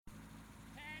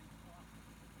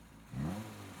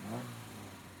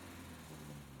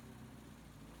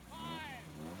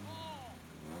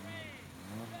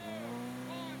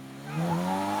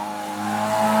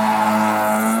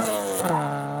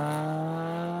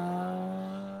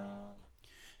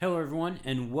everyone,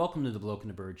 and welcome to the Bloke and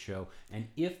the Bird Show. And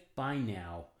if by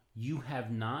now you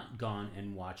have not gone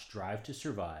and watched Drive to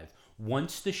Survive,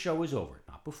 once the show is over,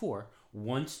 not before,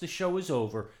 once the show is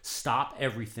over, stop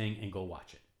everything and go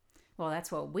watch it. Well,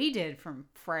 that's what we did from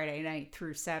Friday night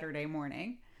through Saturday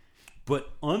morning. But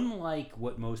unlike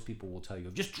what most people will tell you,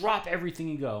 just drop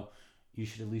everything and go, you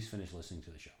should at least finish listening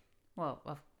to the show. Well,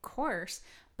 of course,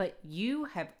 but you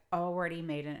have already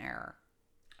made an error.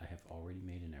 I have already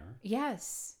made an error?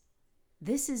 Yes.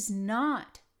 This is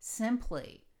not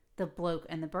simply the Bloke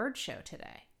and the Bird Show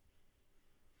today.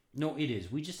 No, it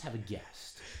is. We just have a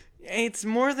guest. It's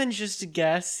more than just a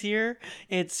guest here.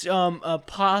 It's a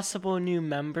possible new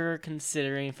member,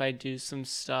 considering if I do some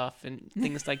stuff and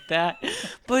things like that.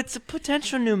 But it's a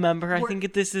potential new member. I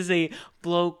think this is a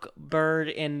Bloke, Bird,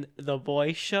 and the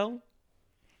Boy show.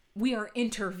 We are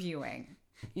interviewing.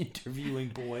 Interviewing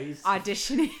boys.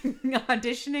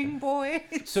 Auditioning boys.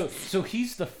 So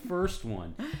he's the first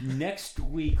one. Next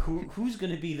week, who's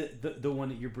going to be the one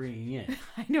that you're bringing in?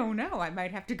 I don't know. I might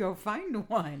have to go find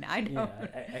one. I don't.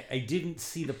 Yeah, I didn't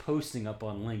see the posting up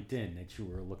on LinkedIn that you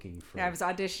were looking for. I was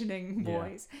auditioning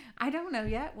boys. Yeah. I don't know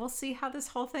yet. We'll see how this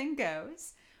whole thing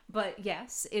goes. But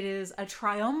yes, it is a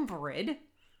triumvirate.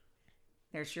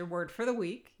 There's your word for the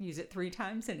week. Use it 3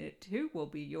 times and it too will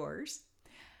be yours.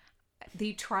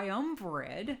 The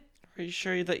triumvirate. Are you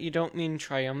sure that you don't mean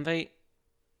triumvirate?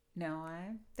 No,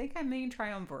 I think I mean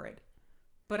triumvirate.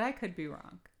 But I could be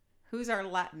wrong. Who's our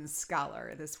Latin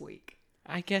scholar this week?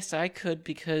 I guess I could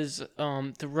because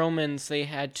the Romans, they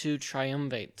had 2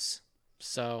 triumvirates.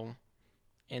 So,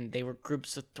 and they were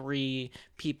groups of 3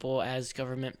 people as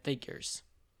government figures.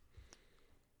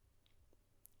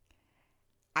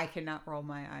 I cannot roll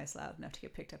my eyes loud enough to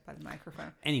get picked up by the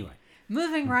microphone. Anyway.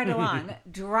 Moving right along.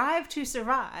 Drive to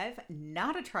Survive,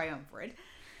 not a triumvirate.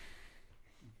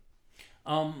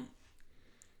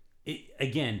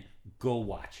 Again, go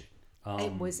watch it.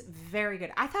 It was very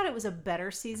good. I thought it was a better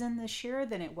season this year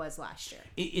than it was last year.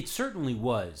 It certainly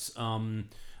was.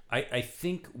 I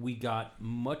think we got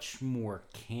much more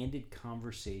candid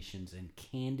conversations and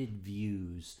candid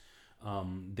views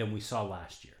than we saw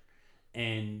last year.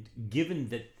 And given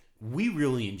that we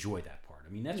really enjoy that part,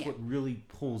 I mean, that's what really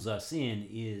pulls us in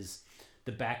is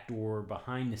the backdoor,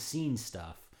 behind the scenes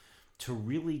stuff. To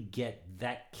really get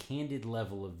that candid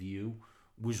level of view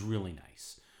was really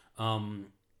nice.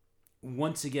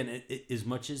 Once again, as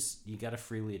much as you got to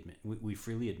freely admit, we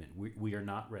freely admit, we are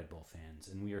not Red Bull fans,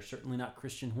 and we are certainly not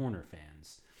Christian Horner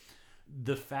fans.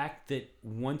 The fact that,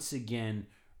 once again,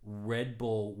 Red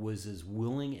Bull was as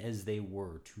willing as they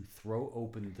were to throw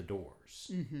open the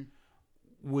doors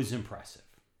was impressive.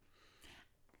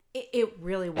 It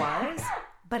really was.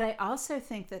 But I also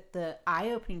think that the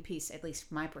eye-opening piece, at least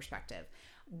from my perspective,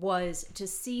 was to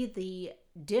see the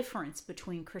difference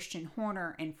between Christian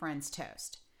Horner and Friends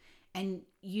Toast. And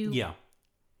you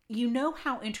know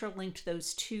how interlinked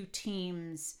those 2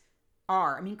 teams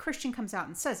are. I mean, Christian comes out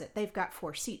and says it. They've got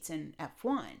 4 seats in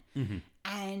F1. Mm-hmm.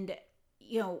 And,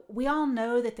 you know, we all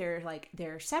know that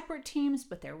they're separate teams,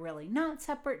 but they're really not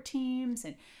separate teams.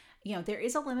 And, you know, there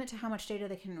is a limit to how much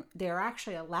data they're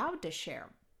actually allowed to share.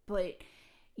 But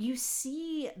you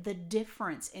see the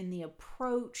difference in the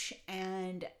approach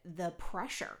and the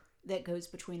pressure that goes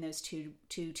between those two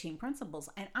team principals.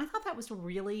 And I thought that was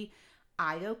really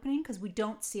eye-opening because we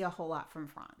don't see a whole lot from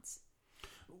Franz.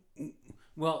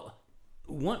 Well,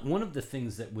 one of the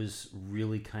things that was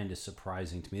really kind of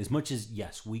surprising to me, as much as,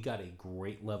 yes, we got a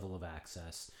great level of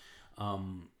access,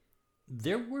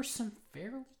 there were some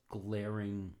fairly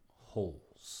glaring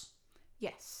holes.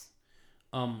 Yes.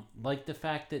 Like the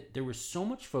fact that there was so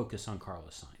much focus on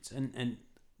Carlos Sainz. And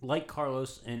like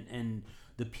Carlos, and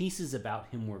the pieces about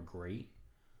him were great.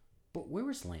 But where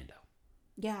was Lando?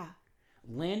 Yeah.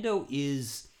 Lando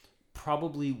is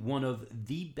probably one of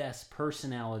the best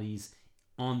personalities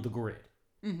on the grid.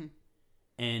 Mm-hmm.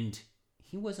 And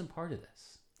he wasn't part of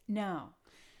this. No.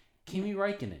 Kimi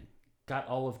Räikkönen got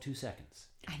all of 2 seconds.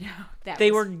 I know.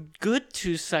 They were good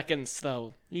 2 seconds,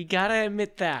 though. You gotta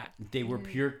admit that. They were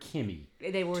pure Kimi.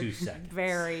 They were 2 seconds.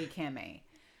 Very Kimi.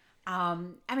 I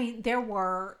mean, there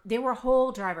were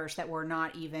whole drivers that were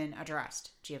not even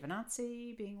addressed.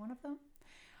 Giovinazzi being one of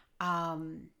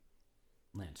them.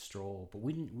 Lance Stroll, but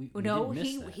we didn't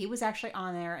miss that. He was actually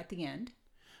on there at the end.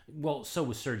 Well, so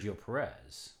was Sergio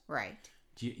Perez. Right.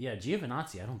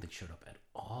 Giovinazzi, I don't think showed up at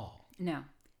all. No.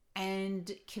 And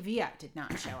Kvyat did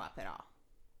not show up at all.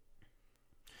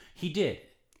 He did.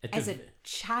 As a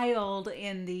child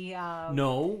in the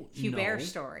Hubert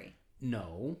story.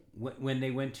 No. When they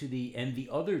went to the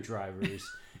other drivers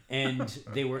and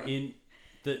they were in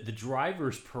the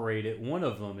drivers parade at one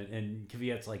of them, and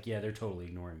Kvyat's like, yeah, they're totally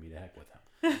ignoring me. To heck with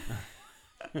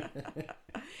them.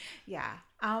 Yeah.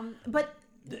 But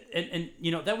and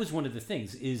that was one of the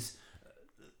things is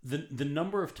the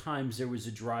number of times there was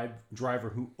a driver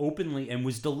who openly and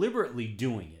was deliberately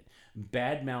doing it,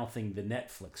 bad mouthing the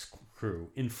Netflix crew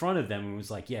in front of them, and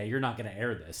was like, yeah, you're not going to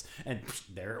air this, and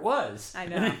there it was. I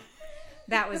know.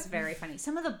 That was very funny.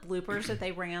 Some of the bloopers that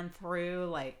they ran through,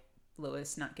 like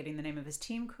Lewis not getting the name of his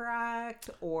team correct,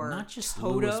 or not just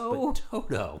Toto. Lewis, but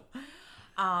Toto.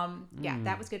 Yeah,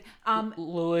 that was good.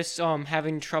 Lewis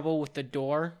having trouble with the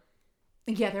door.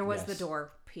 Yeah, there was Yes. the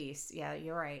door piece. Yeah,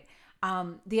 you're right.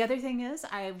 The other thing is,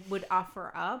 I would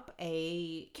offer up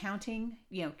a counting.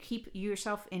 Keep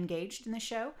yourself engaged in the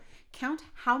show. Count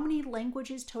how many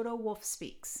languages Toto Wolff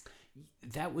speaks.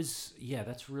 That's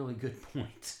a really good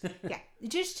point. Yeah,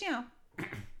 just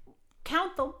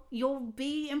count them. You'll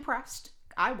be impressed.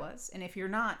 I was, and if you're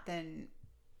not, then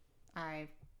I'm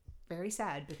very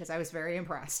sad because I was very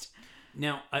impressed.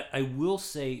 Now, I will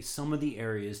say some of the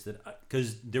areas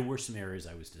because there were some areas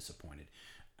I was disappointed.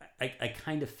 I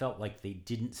kind of felt like they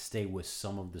didn't stay with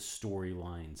some of the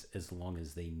storylines as long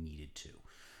as they needed to.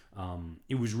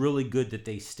 It was really good that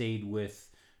they stayed with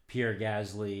Pierre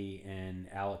Gasly and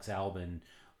Alex Albon,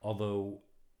 although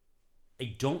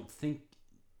I don't think,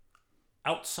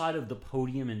 outside of the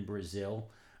podium in Brazil,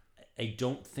 I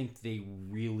don't think they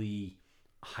really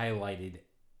highlighted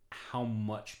how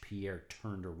much Pierre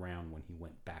turned around when he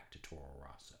went back to Toro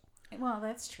Rosso. Well,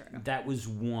 that's true. That was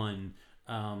one.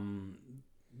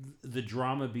 The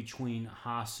drama between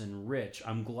Haas and Rich,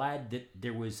 I'm glad that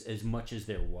there was as much as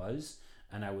there was,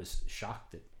 and I was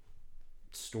shocked that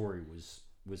Story was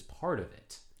part of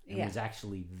it and was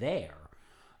actually there.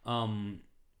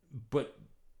 But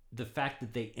the fact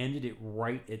that they ended it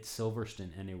right at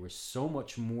Silverstone, and there was so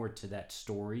much more to that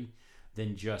story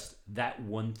than just that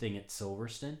one thing at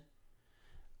Silverstone,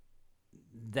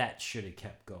 that should have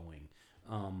kept going.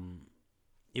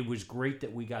 It was great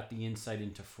that we got the insight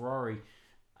into Ferrari.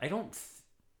 I don't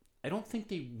think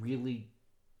they really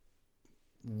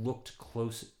looked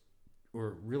close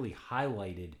or really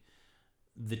highlighted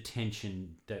the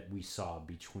tension that we saw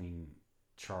between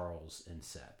Charles and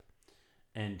Seb,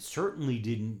 and certainly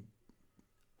didn't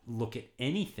look at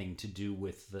anything to do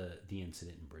with the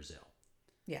incident in Brazil.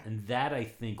 Yeah. And that, I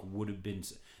think, would have been...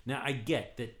 Now, I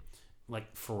get that,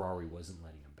 like, Ferrari wasn't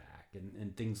letting him back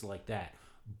and things like that,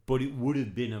 but it would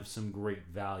have been of some great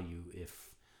value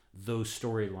if those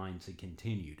storylines had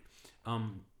continued.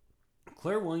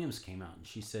 Claire Williams came out and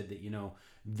she said that,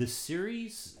 the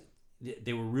series,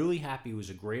 they were really happy. It was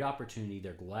a great opportunity.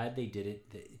 They're glad they did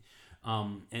it.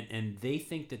 And they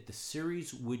think that the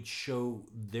series would show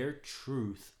their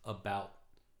truth about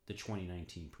the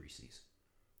 2019 preseason.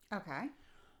 Okay.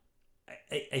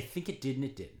 I think it did and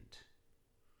it didn't.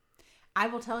 I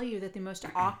will tell you that the most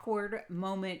awkward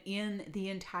moment in the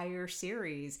entire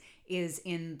series is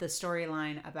in the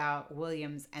storyline about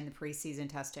Williams and the preseason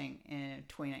testing in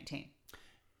 2019.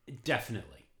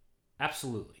 Definitely.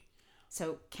 Absolutely.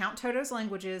 So count Toto's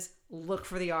languages, look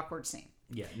for the awkward scene.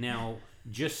 Yeah. Now,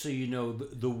 just so you know,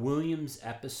 the Williams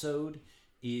episode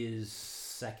is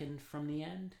second from the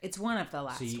end. It's one of the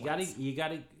last So you ones.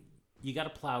 gotta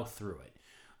plow through it.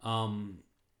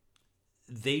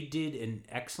 They did an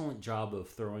excellent job of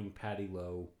throwing Paddy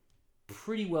Lowe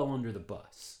pretty well under the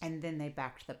bus. And then they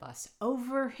backed the bus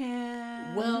over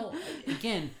him. Well,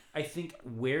 again, I think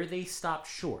where they stopped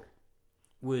short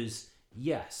was,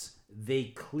 yes, they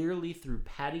clearly threw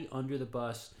Paddy under the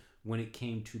bus when it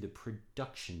came to the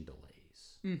production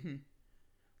delays. Mm-hmm.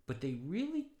 But they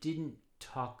really didn't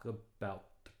talk about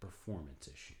the performance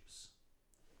issues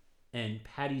and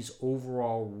Paddy's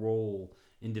overall role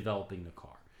in developing the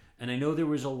car. And I know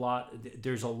there's a lot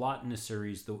in the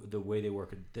series, the way they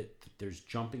work, that there's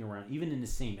jumping around, even in the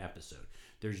same episode,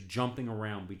 there's jumping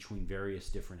around between various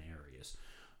different areas.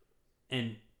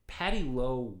 And Paddy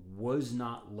Lowe was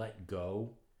not let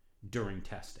go during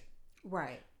testing.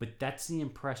 Right. But that's the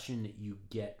impression that you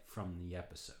get from the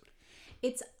episode.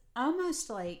 It's almost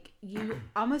like you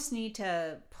almost need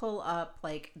to pull up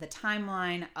like the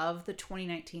timeline of the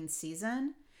 2019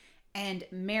 season and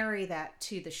marry that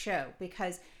to the show,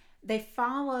 because they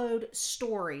followed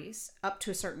stories up to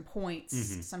a certain point.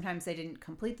 Mm-hmm. Sometimes they didn't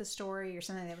complete the story or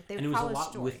something. They and it was followed a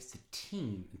lot stories. with the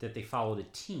team, that they followed a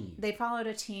team. They followed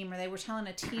a team, or they were telling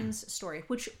a team's story,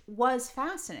 which was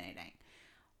fascinating.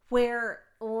 Where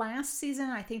last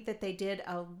season, I think that they did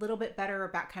a little bit better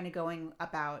about kind of going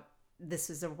about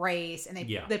this is a race, and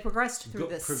they progressed through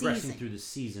the season. Progressing through the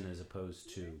season as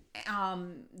opposed to...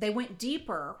 They went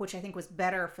deeper, which I think was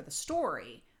better for the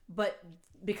story, but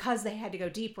because they had to go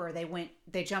deeper,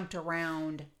 they jumped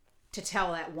around to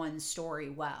tell that one story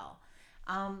well.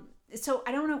 So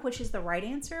I don't know which is the right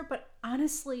answer, but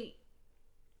honestly,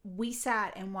 we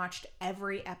sat and watched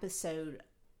every episode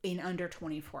in under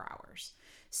 24 hours.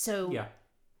 So Yeah.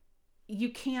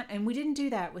 you can't, and we didn't do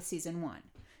that with season 1.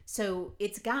 So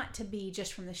it's got to be,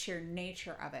 just from the sheer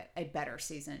nature of it, a better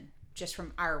season, just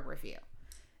from our review.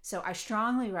 So I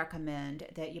strongly recommend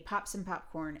that you pop some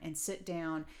popcorn and sit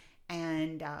down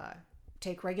and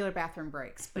take regular bathroom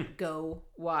breaks, but go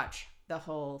watch the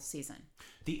whole season.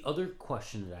 The other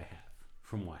question that I have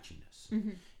from watching this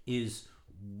is,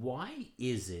 why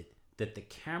is it that the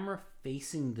camera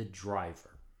facing the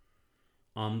driver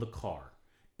on the car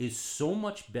is so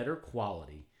much better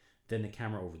quality than the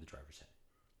camera over the driver's head?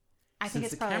 I think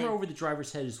Since it's the camera over the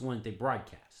driver's head is the one that they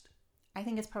broadcast. I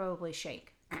think it's probably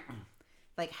shake.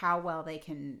 Like how well they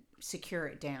can secure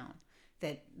it down.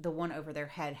 That the one over their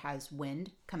head has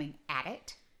wind coming at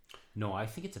it. No, I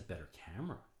think it's a better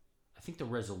camera. I think the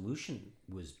resolution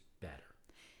was better.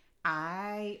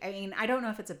 I mean, I don't know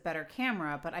if it's a better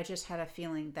camera, but I just had a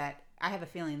feeling that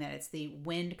it's the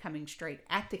wind coming straight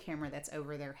at the camera that's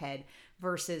over their head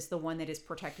versus the one that is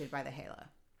protected by the halo.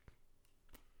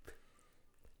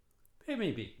 It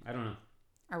may be. I don't know.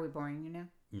 Are we boring you now?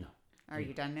 No. Are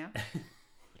you done now?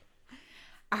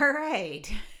 All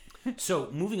right. So,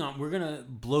 moving on, we're going to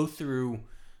blow through.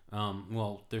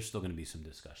 Well, there's still going to be some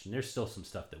discussion. There's still some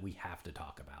stuff that we have to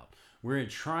talk about. We're going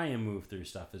to try and move through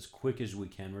stuff as quick as we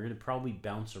can. We're going to probably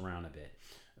bounce around a bit.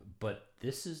 But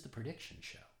this is the prediction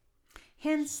show.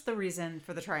 Hence the reason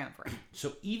for the triumvirate.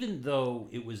 So, even though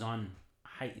it was on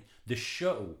the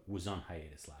show was on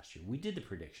hiatus last year, we did the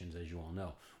predictions, as you all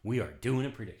know. We are doing a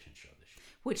prediction show this year.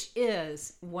 Which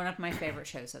is one of my favorite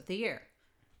shows of the year.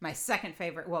 My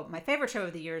favorite show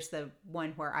of the year is the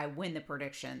one where I win the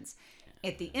predictions.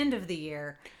 At the end of the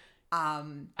year,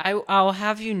 I'll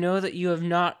have you know that you have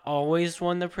not always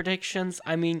won the predictions.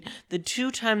 I mean, the 2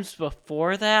 times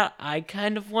before that, I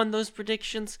kind of won those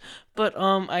predictions, but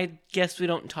I guess we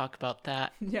don't talk about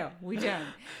that. No, we don't.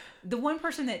 The one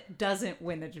person that doesn't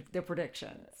win the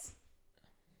predictions.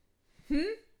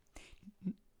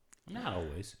 Not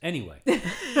always. Anyway.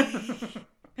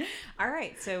 All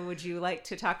right. So would you like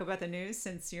to talk about the news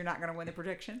since you're not going to win the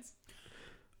predictions?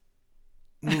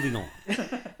 Moving on.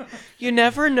 You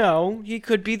never know. He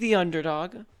could be the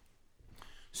underdog.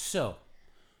 So,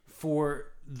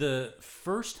 for the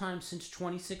first time since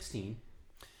 2016,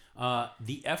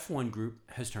 the F1 group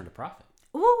has turned a profit.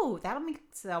 Ooh, that'll mean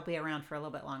they'll be around for a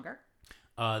little bit longer.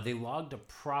 They logged a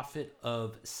profit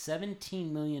of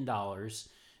 $17 million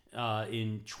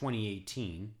in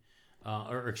 2018.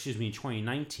 In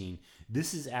 2019.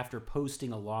 This is after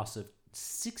posting a loss of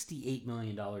 $68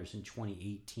 million in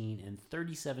 2018 and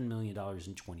 $37 million in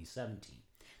 2017.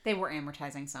 They were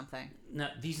amortizing something. Now,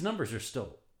 these numbers are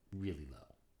still really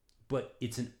low, but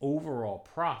it's an overall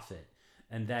profit,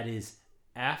 and that is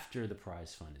after the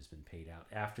prize fund has been paid out,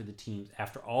 after the teams,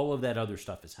 after all of that other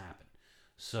stuff has happened.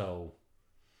 So,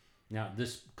 now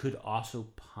this could also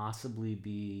possibly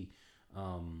be,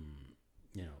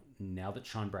 now that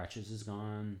Sean Bratches is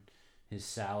gone, his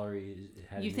salary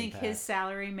had You an think impact. his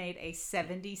salary made a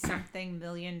 $70-something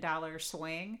million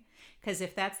swing? Because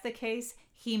if that's the case,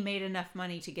 he made enough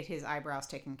money to get his eyebrows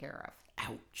taken care of.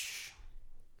 Ouch.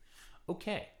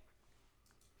 Okay.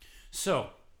 So,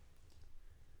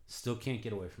 still can't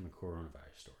get away from the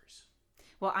coronavirus stories.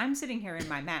 Well, I'm sitting here in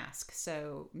my mask,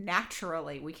 so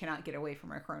naturally we cannot get away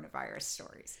from our coronavirus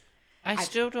stories. I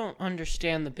still don't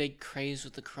understand the big craze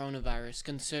with the coronavirus,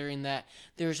 considering that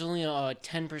there's only a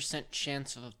 10%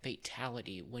 chance of a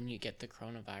fatality when you get the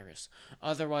coronavirus.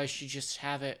 Otherwise, you just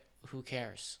have it, who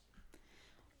cares?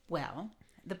 Well,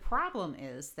 the problem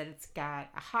is that it's got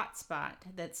a hot spot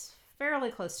that's fairly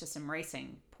close to some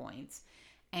racing points,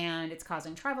 and it's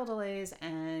causing travel delays,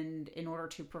 and in order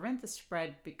to prevent the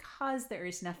spread, because there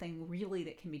is nothing really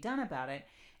that can be done about it,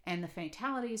 and the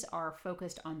fatalities are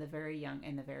focused on the very young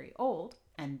and the very old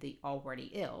and the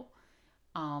already ill,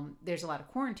 there's a lot of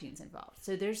quarantines involved.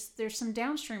 So there's some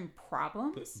downstream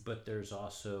problems. But there's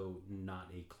also not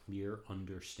a clear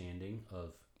understanding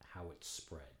of how it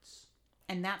spreads.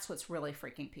 And that's what's really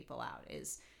freaking people out,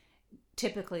 is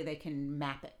typically they can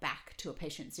map it back to a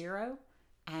patient zero,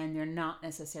 and they're not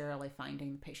necessarily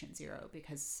finding patient zero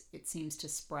because it seems to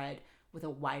spread with a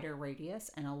wider radius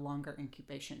and a longer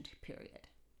incubation period.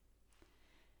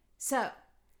 So,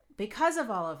 because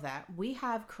of all of that, we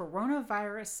have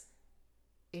coronavirus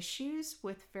issues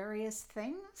with various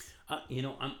things.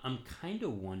 I'm kind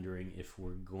of wondering if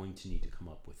we're going to need to come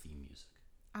up with theme music.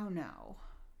 Oh no.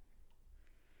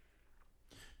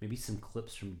 maybe some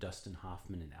clips from Dustin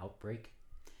Hoffman and Outbreak.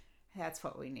 That's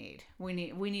what we need. We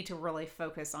need to really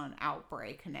focus on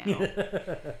Outbreak now.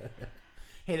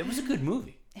 Hey, that was a good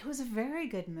movie. It was a very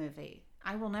good movie.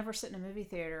 I will never sit in a movie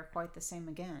theater quite the same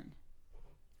again.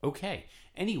 Okay.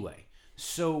 Anyway,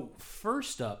 so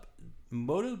first up,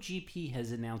 MotoGP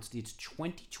has announced its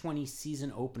 2020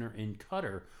 season opener in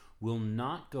Qatar will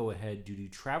not go ahead due to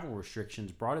travel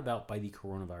restrictions brought about by the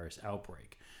coronavirus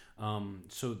outbreak.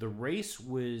 So the race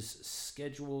was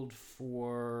scheduled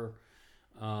for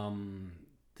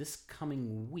this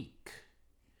coming week.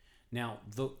 Now,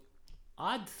 the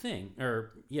odd thing,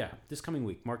 this coming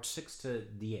week, March 6th to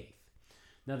the 8th.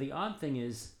 Now, the odd thing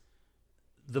is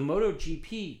the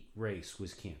MotoGP race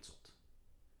was canceled.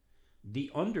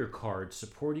 The undercard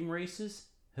supporting races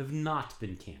have not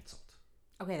been canceled.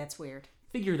 Okay, that's weird.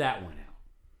 Figure that one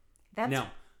out.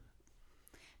 Now,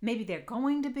 maybe they're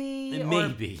going to be.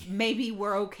 Maybe. Or maybe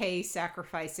we're okay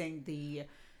sacrificing the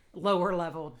lower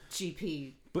level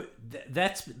GP. But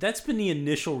that's been the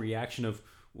initial reaction of,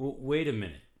 well, wait a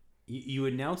minute. You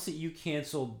announced that you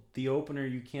canceled the opener,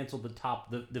 you canceled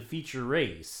the feature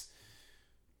race,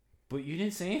 but you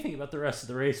didn't say anything about the rest of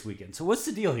the race weekend. So what's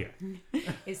the deal here?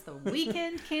 Is the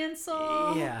weekend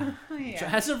canceled? Yeah. So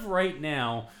as of right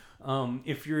now,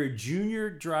 if you're a junior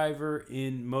driver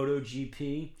in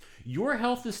MotoGP, your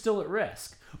health is still at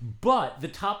risk, but the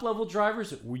top level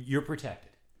drivers, you're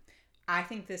protected. I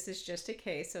think this is just a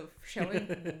case of showing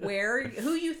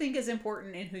who you think is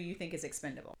important and who you think is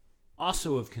expendable.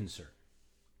 Also of concern.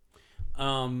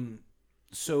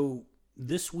 So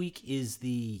this week is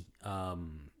I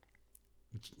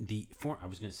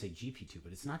was going to say GP2,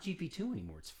 but it's not GP2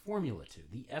 anymore. It's Formula 2,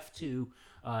 the F2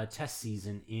 test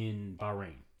season in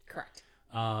Bahrain. Correct.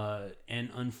 And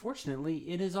unfortunately,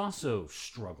 it is also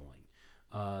struggling.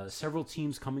 Several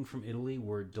teams coming from Italy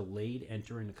were delayed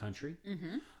entering the country.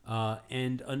 Mm-hmm.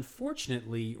 And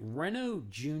unfortunately, Renault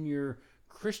Junior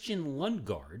Christian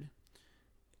Lundgaard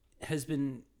has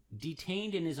been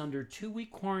detained and is under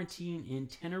 2-week quarantine in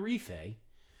Tenerife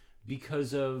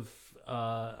because of,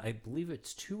 I believe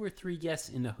it's 2 or 3 guests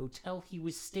in the hotel he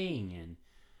was staying in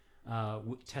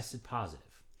tested positive.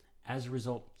 As a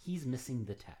result, he's missing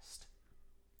the test.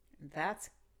 That's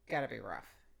gotta be rough.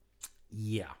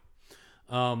 Yeah.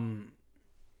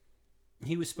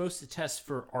 He was supposed to test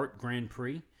for Art Grand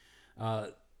Prix.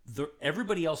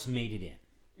 Everybody else made it in.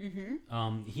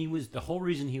 Mm-hmm. The whole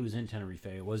reason he was in Tenerife,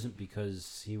 it wasn't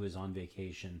because he was on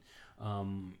vacation.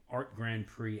 Art Grand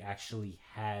Prix actually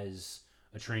has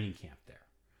a training camp there.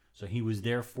 So he was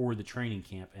there for the training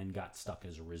camp and got stuck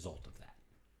as a result of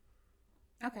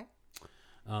that. Okay.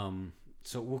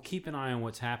 So we'll keep an eye on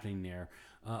what's happening there.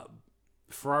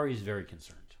 Ferrari is very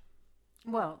concerned.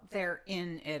 Well, they're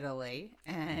in Italy,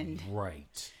 and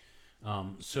right.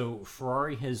 So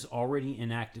Ferrari has already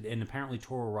enacted, and apparently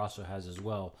Toro Rosso has as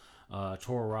well.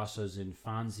 Toro Rosso's in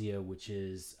Faenza, which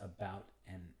is about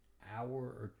an hour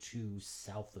or 2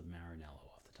 south of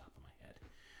Maranello, off the top of my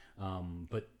head.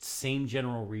 But same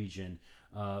general region.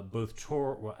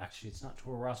 Actually, it's not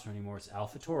Toro Rosso anymore. It's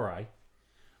AlphaTauri.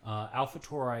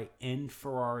 AlphaTauri and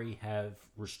Ferrari have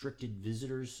restricted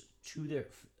visitors to their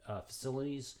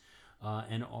facilities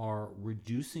and are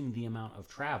reducing the amount of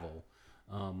travel.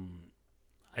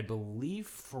 I believe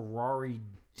Ferrari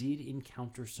did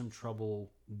encounter some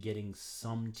trouble getting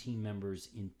some team members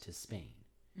into Spain.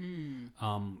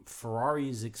 Ferrari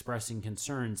is expressing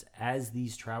concerns as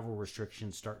these travel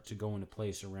restrictions start to go into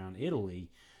place around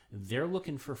Italy. They're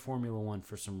looking for Formula One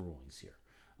for some rulings here.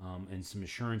 And some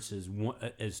assurances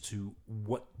as to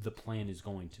what the plan is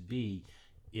going to be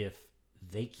if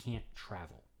they can't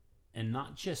travel. And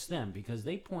not just them, because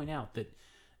they point out that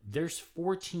there's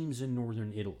 4 teams in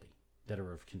northern Italy that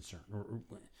are of concern.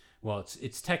 Well,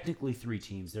 it's technically 3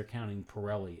 teams. They're counting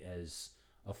Pirelli as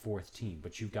a 4th team.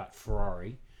 But you've got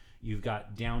Ferrari. You've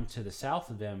got down to the south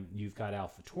of them, you've got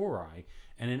AlphaTauri.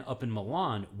 And then up in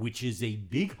Milan, which is a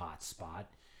big hot spot,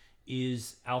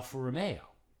 is Alfa Romeo.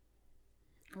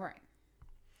 Right.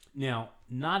 Now,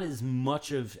 not as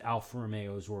much of Alfa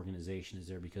Romeo's organization is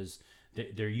there because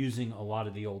they're using a lot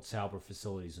of the old Sauber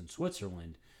facilities in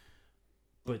Switzerland,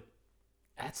 but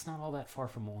that's not all that far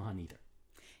from Milan either.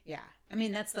 Yeah. I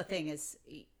mean, that's the thing is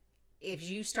if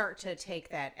you start to take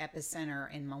that epicenter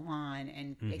in Milan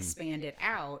and expand it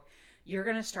out, you're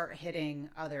going to start hitting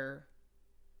other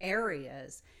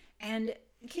areas. And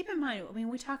keep in mind, I mean,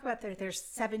 we talk about there's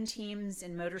 7 teams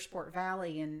in Motorsport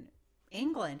Valley in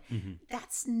England. Mm-hmm.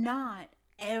 That's not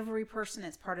every person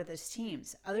that's part of those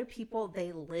teams. Other people,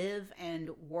 they live and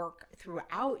work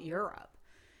throughout Europe.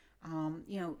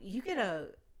 You get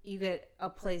a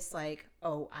place like,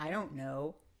 I don't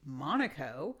know,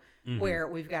 Monaco, where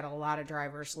we've got a lot of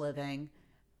drivers living,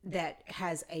 that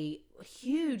has a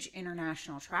huge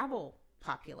international travel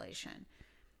population.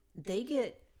 They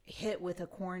get hit with a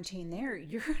quarantine there,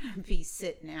 you're going to be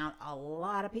sitting out a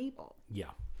lot of people.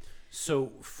 Yeah.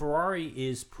 So Ferrari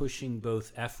is pushing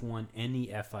both F1 and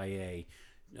the FIA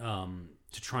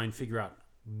to try and figure out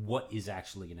what is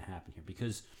actually going to happen here.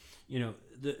 Because,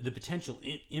 the potential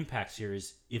impacts here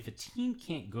is if a team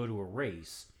can't go to a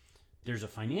race, there's a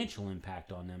financial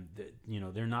impact on them. That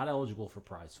they're not eligible for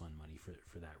prize fund money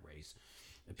for that race.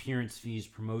 Appearance fees,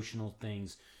 promotional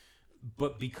things.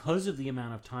 But because of the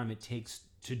amount of time it takes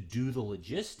to do the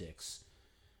logistics,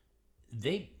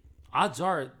 odds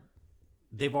are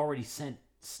they've already sent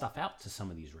stuff out to some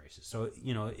of these races. So,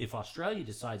 if Australia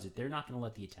decides that they're not going to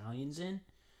let the Italians in,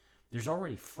 there's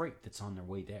already freight that's on their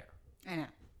way there. I know.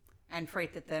 And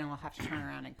freight that then will have to turn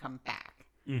around and come back.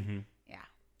 Mm-hmm. Yeah.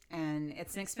 And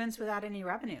it's an expense without any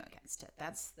revenue against it.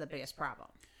 That's the biggest problem.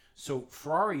 So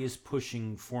Ferrari is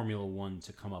pushing Formula One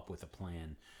to come up with a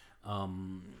plan.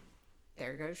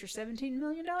 There goes your $17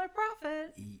 million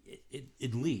profit.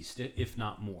 At least, if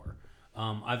not more.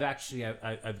 I've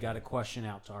got a question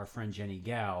out to our friend Jenny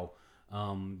Gao.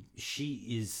 She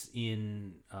is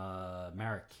in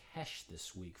Marrakesh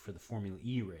this week for the Formula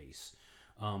E race.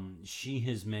 She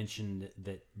has mentioned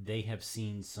that they have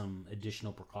seen some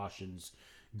additional precautions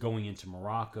going into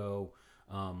Morocco.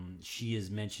 She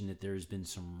has mentioned that there has been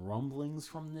some rumblings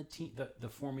from the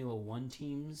Formula One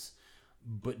teams,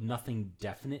 but nothing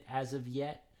definite as of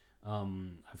yet.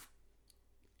 I've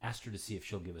asked her to see if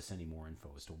she'll give us any more info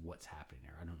as to what's happening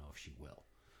there. I don't know if she will,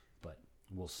 but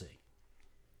we'll see.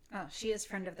 Oh, she is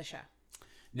friend of the show.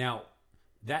 Now,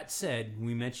 that said,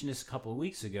 we mentioned this a couple of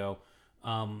weeks ago.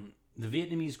 The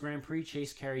Vietnamese Grand Prix,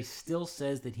 Chase Carey still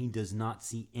says that he does not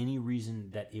see any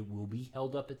reason that it will be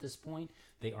held up at this point.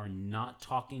 They are not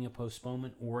talking a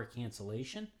postponement or a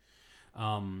cancellation.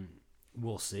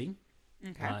 We'll see.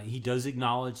 Okay. He does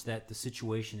acknowledge that the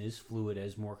situation is fluid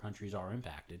as more countries are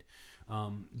impacted.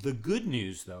 The good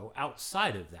news, though,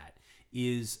 outside of that,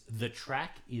 is the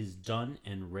track is done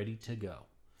and ready to go.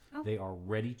 Oh. They are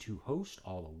ready to host.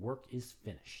 All the work is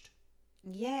finished.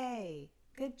 Yay.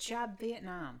 Good job,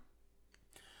 Vietnam.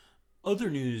 Other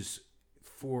news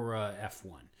for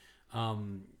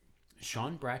F1.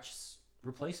 Sean Bratch's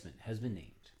replacement has been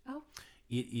named. Oh.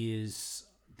 It is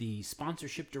the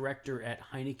sponsorship director at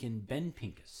Heineken, Ben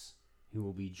Pincus, who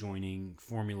will be joining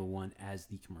Formula One as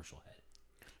the commercial head.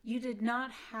 You did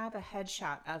not have a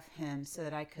headshot of him so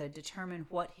that I could determine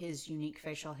what his unique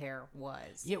facial hair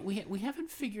was. Yeah, we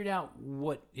haven't figured out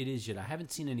what it is yet. I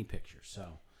haven't seen any pictures,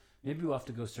 so maybe we'll have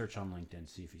to go search on LinkedIn,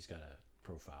 see if he's got a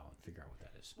profile and figure out what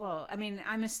that is. Well, I mean,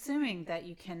 I'm assuming that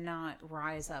you cannot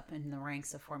rise up in the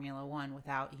ranks of Formula One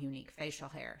without unique facial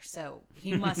hair, so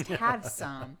he must have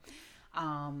some.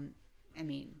 I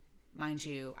mean, mind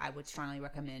you, I would strongly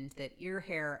recommend that ear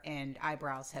hair and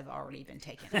eyebrows have already been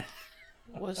taken.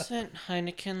 Wasn't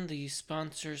Heineken the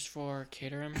sponsors for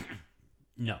Caterham?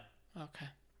 No. Okay.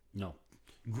 No.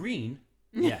 Green,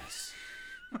 yes.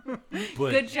 But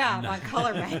good job on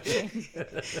color matching.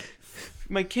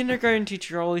 My kindergarten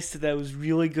teacher always said that I was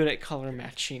really good at color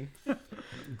matching.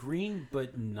 Green,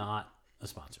 but not a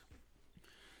sponsor.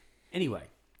 Anyway,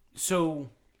 so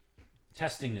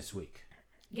testing this week.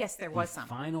 Yes, there was some.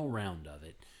 Final round of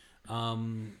it.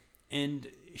 And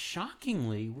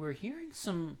shockingly, we're hearing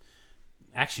some...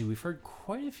 Actually, we've heard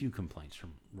quite a few complaints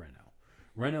from Renault.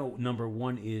 Renault, number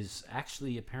one, is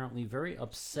actually apparently very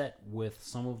upset with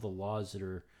some of the laws that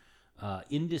are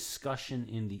in discussion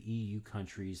in the EU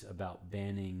countries about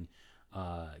banning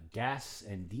gas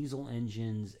and diesel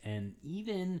engines and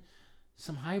even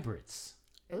some hybrids.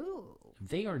 Ooh.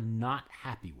 They are not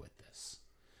happy with this.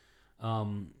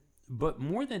 But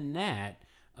more than that,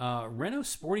 Renault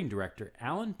sporting director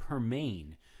Alan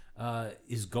Permane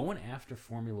is going after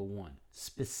Formula One,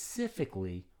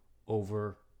 specifically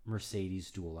over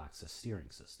Mercedes dual access steering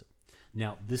system.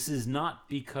 Now, this is not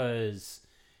because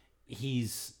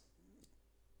he's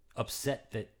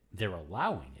upset that they're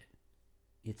allowing it.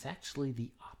 It's actually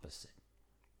the opposite.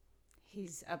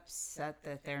 He's upset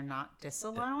that they're not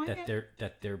disallowing it?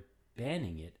 That they're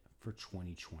banning it for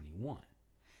 2021.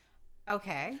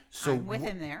 Okay, so I'm with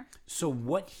him there. So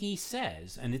what he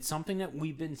says, and it's something that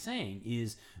we've been saying,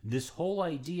 is this whole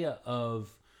idea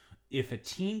of if a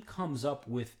team comes up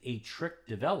with a trick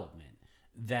development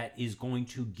that is going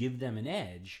to give them an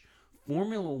edge,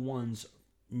 Formula One's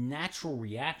natural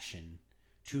reaction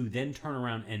to then turn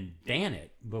around and ban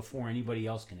it before anybody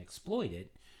else can exploit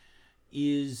it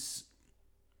is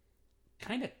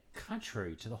kind of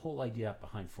contrary to the whole idea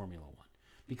behind Formula One.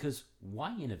 Because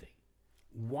why innovate?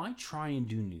 why try and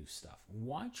do new stuff?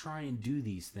 Why try and do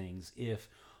these things if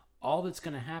all that's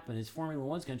going to happen is Formula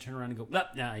One's going to turn around and go,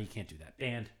 no, you can't do that.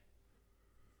 Banned.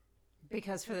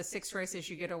 Because for the 6 races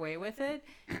you get away with it,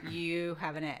 you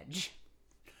have an edge.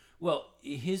 Well,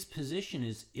 his position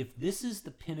is, if this is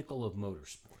the pinnacle of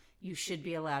motorsport, you should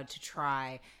be allowed to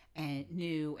try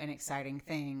new and exciting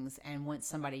things. And once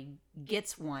somebody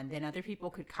gets one, then other people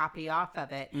could copy off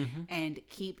of it and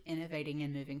keep innovating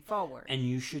and moving forward. And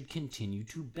you should continue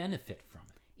to benefit from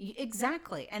it.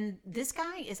 Exactly. And this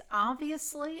guy is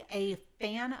obviously a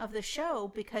fan of the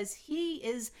show because he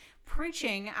is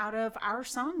preaching out of our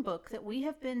songbook that we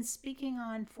have been speaking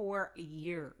on for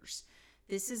years.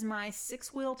 This is my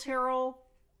 6-wheel Terrell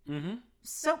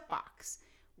soapbox.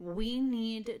 We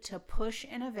need to push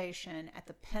innovation at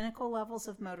the pinnacle levels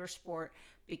of motorsport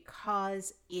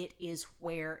because it is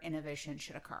where innovation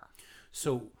should occur.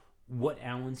 So what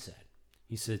Alan said,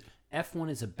 he said, F1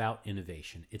 is about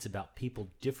innovation. It's about people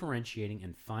differentiating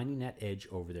and finding that edge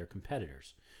over their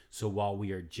competitors. So while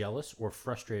we are jealous or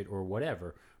frustrated or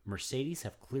whatever, Mercedes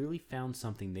have clearly found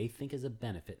something they think is a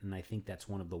benefit, and I think that's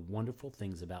one of the wonderful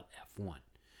things about F1.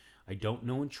 I don't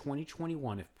know in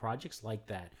 2021 if projects like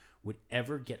that would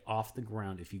ever get off the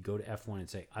ground if you go to F1 and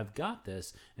say, I've got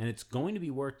this, and it's going to be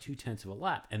worth 0.2 of a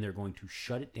lap, and they're going to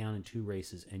shut it down in 2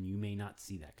 races, and you may not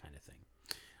see that kind of thing.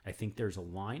 I think there's a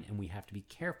line, and we have to be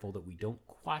careful that we don't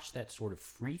quash that sort of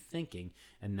free thinking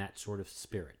and that sort of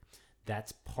spirit.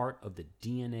 That's part of the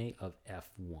DNA of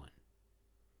F1.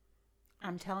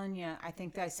 I'm telling you, I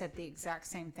think I said the exact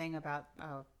same thing about,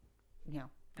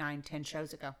 9-10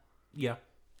 shows ago. Yeah.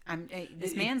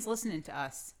 This man's listening to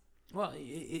us. Well,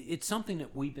 it's something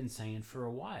that we've been saying for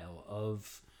a while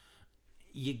of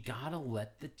you got to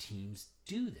let the teams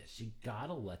do this. You got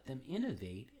to let them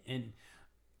innovate. And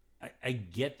I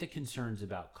get the concerns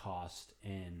about cost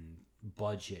and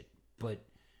budget, but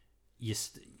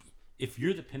if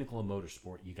you're the pinnacle of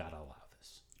motorsport, you got to allow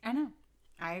this. I know.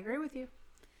 I agree with you.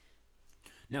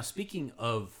 Now, speaking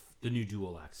of the new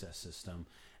dual access system,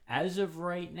 as of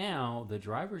right now, the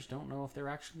drivers don't know if they're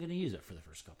actually going to use it for the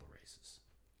first couple of races.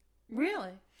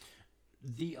 Really?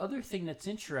 The other thing that's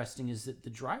interesting is that the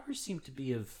drivers seem to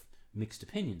be of mixed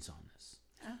opinions on this.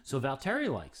 Oh. So Valtteri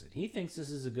likes it. He thinks this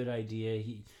is a good idea.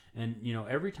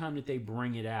 Every time that they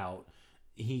bring it out,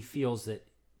 he feels that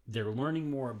they're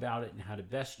learning more about it and how to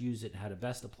best use it and how to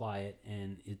best apply it,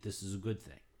 and this is a good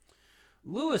thing.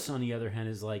 Lewis, on the other hand,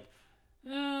 is like,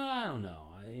 I don't know.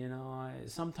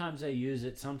 Sometimes I use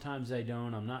it, sometimes I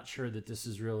don't. I'm not sure that this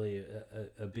is really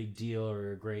a big deal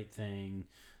or a great thing,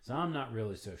 so I'm not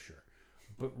really so sure.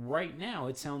 But right now,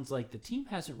 it sounds like the team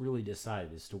hasn't really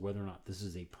decided as to whether or not this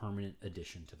is a permanent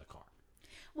addition to the car.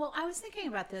 Well, I was thinking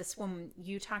about this when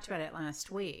you talked about it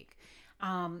last week.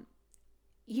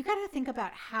 You got to think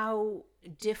about how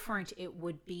different it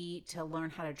would be to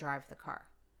learn how to drive the car.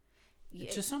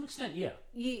 To some extent, yeah.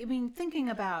 Thinking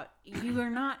about, you are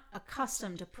not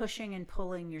accustomed to pushing and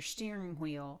pulling your steering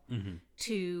wheel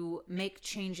to make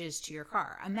changes to your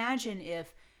car. Imagine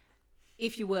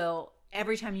if you will,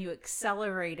 every time you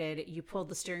accelerated, you pulled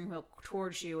the steering wheel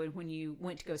towards you, and when you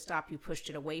went to go stop, you pushed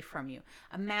it away from you.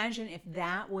 Imagine if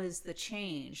that was the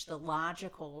change, the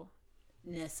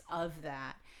logicalness of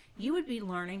that. You would be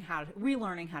relearning how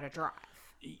to drive.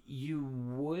 You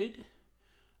would.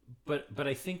 But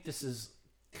I think this is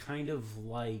kind of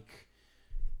like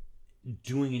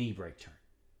doing an e-brake turn.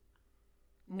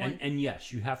 And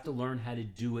yes, you have to learn how to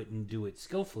do it and do it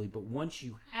skillfully. But once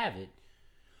you have it,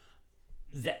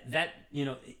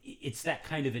 it's that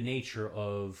kind of a nature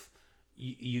of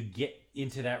you get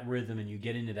into that rhythm and you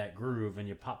get into that groove and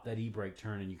you pop that e-brake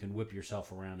turn and you can whip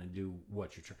yourself around and do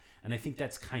what you're trying. And I think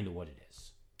that's kind of what it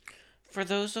is. For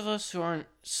those of us who aren't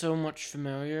so much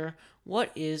familiar,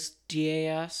 what is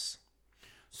DAS?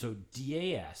 So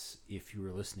DAS, if you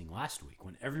were listening last week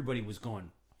when everybody was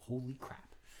going, holy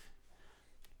crap,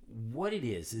 what it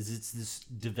is it's this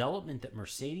development that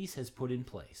Mercedes has put in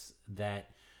place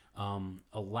that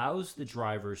allows the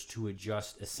drivers to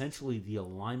adjust essentially the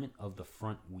alignment of the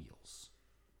front wheels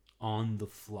on the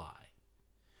fly.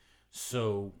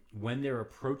 So when they're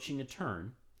approaching a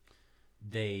turn,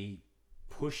 they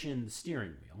push in the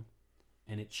steering wheel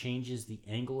and it changes the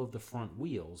angle of the front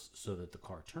wheels so that the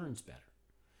car turns better.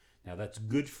 Now that's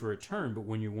good for a turn, but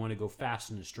when you want to go fast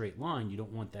in a straight line, you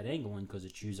don't want that angle in because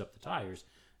it chews up the tires.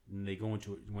 And they go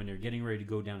into it when they're getting ready to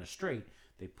go down a straight,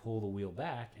 they pull the wheel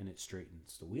back and it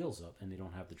straightens the wheels up and they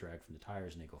don't have the drag from the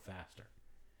tires and they go faster.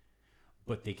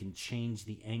 But they can change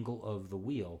the angle of the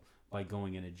wheel by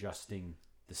going and adjusting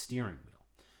the steering wheel.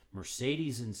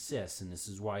 Mercedes insists, and this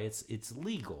is why it's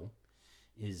legal,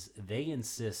 is they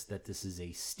insist that this is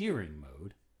a steering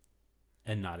mode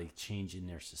and not a change in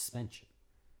their suspension.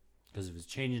 Because if it's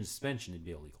change in suspension, it'd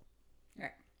be illegal.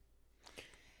 Right.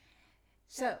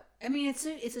 So, I mean, it's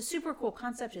a super cool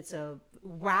concept. It's a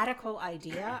radical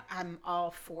idea. I'm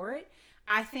all for it.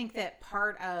 I think that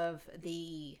part of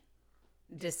the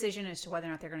decision as to whether or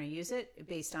not they're going to use it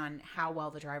based on how well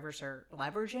the drivers are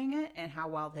leveraging it and how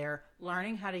well they're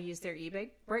learning how to use their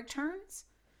e-brake turns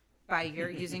by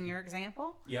using your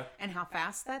example. Yeah. And how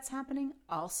fast that's happening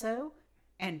also.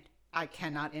 And I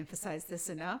cannot emphasize this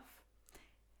enough.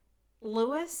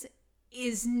 Lewis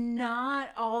is not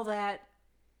all that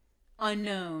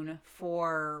unknown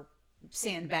for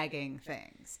sandbagging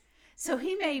things. So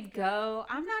he may go,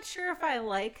 I'm not sure if I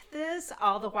like this,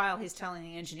 all the while he's telling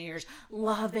the engineers,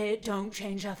 love it, don't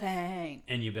change a thing.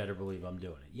 And you better believe I'm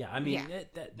doing it. Yeah, I mean,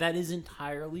 that is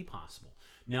entirely possible.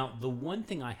 Now, the one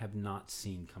thing I have not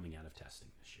seen coming out of testing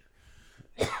this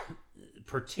year,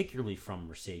 particularly from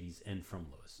Mercedes and from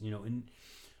Lewis, in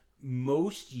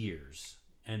most years,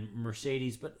 and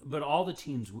Mercedes, but all the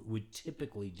teams would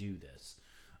typically do this,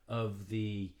 of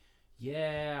the,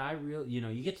 I really,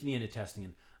 you get to the end of testing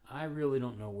and I really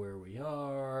don't know where we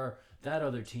are. That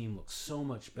other team looks so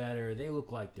much better. They look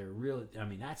like they're really, I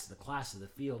mean, that's the class of the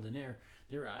field, and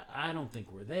I don't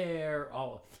think we're there.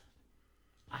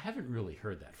 I haven't really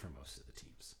heard that from most of the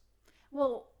teams.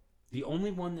 Well, the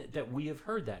only one that we have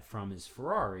heard that from is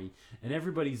Ferrari, and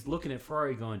everybody's looking at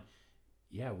Ferrari going,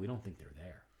 yeah, we don't think they're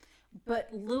there. But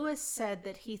Lewis said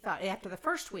that he thought, after the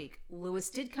first week, Lewis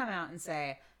did come out and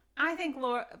say, I think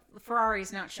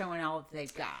Ferrari's not showing all that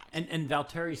they've got. And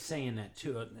Valtteri's saying that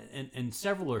too. And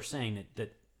several are saying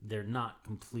that they're not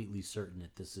completely certain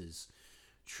that this is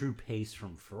true pace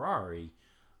from Ferrari.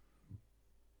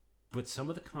 But some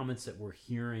of the comments that we're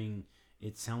hearing,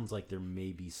 it sounds like there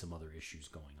may be some other issues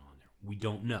going on there. We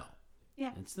don't know.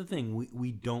 Yeah. That's the thing.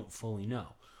 We don't fully know.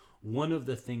 One of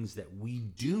the things that we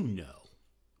do know,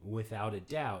 without a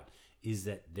doubt, is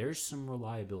that there's some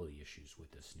reliability issues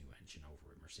with this new engine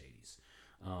over at Mercedes.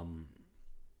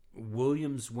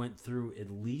 Williams went through at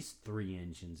least 3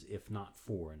 engines, if not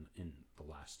 4, in the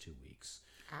last 2 weeks.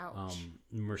 Ouch.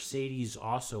 Mercedes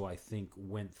also, I think,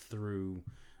 went through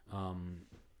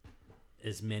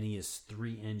as many as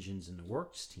 3 engines in the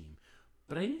works team.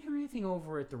 But I didn't hear anything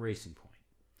over at the Racing Point.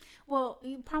 Well,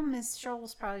 the problem is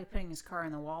Stroll's probably putting his car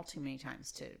in the wall too many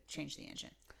times to change the engine.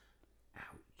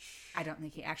 Ouch. I don't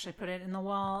think he actually put it in the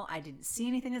wall. I didn't see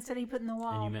anything that said he put in the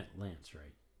wall. And you meant Lance,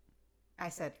 right? I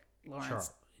said Lawrence.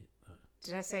 Charles.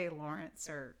 Did I say Lawrence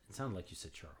or? It sounded like you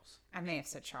said Charles. I may have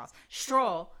said Charles.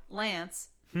 Stroll, Lance.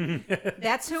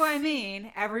 That's who I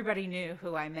mean. Everybody knew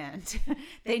who I meant.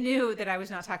 They knew that I was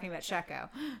not talking about Checo.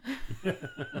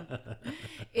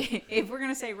 If we're going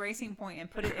to say Racing Point and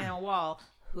put it in a wall,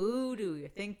 who do you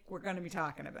think we're going to be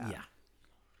talking about? Yeah.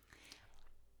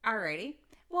 Alrighty.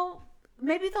 Well,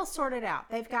 maybe they'll sort it out.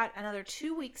 They've got another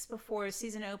 2 weeks before a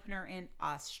season opener in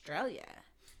Australia.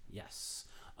 Yes.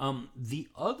 The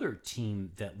other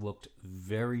team that looked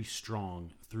very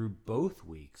strong through both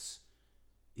weeks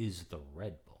is the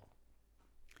Red Bull.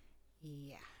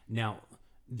 Yeah. Now,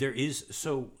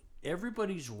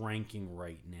 everybody's ranking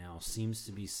right now seems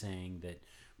to be saying that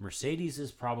Mercedes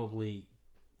is probably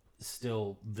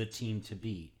still the team to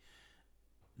beat.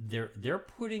 They're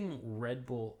putting Red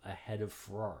Bull ahead of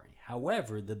Ferrari.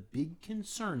 However, the big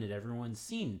concern that everyone's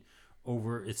seen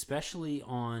over, especially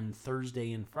on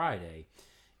Thursday and Friday,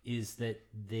 is that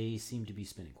they seem to be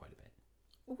spinning quite a bit.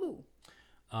 Ooh.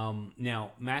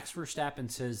 Now, Max Verstappen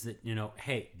says that,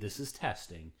 hey, this is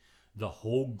testing. The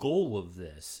whole goal of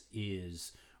this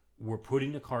is we're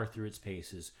putting the car through its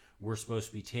paces. We're supposed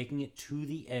to be taking it to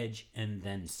the edge and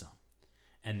then some.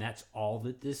 And that's all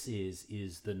that this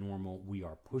is the normal. We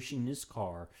are pushing this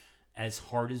car as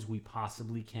hard as we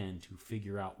possibly can to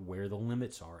figure out where the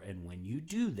limits are. And when you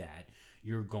do that,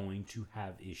 you're going to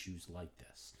have issues like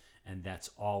this. And that's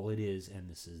all it is. And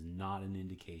this is not an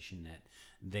indication that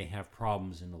they have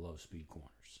problems in the low-speed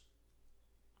corners.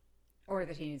 Or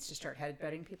that he needs to start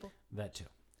headbutting people? That too.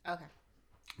 Okay.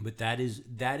 But that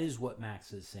is what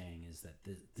Max is saying, is that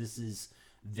this is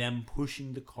them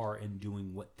pushing the car and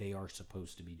doing what they are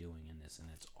supposed to be doing in this. And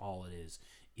that's all it is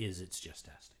it's just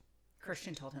testing.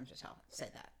 Christian told him to say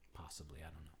that. Possibly, I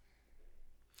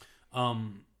don't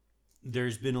know.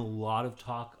 There's been a lot of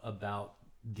talk about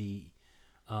the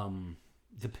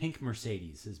pink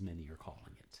Mercedes, as many are calling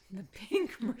it. The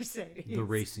pink Mercedes. The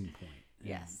Racing Point.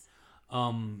 Yes.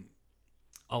 And,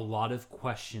 a lot of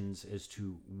questions as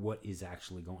to what is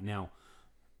actually going. Now,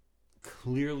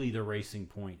 clearly the Racing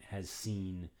Point has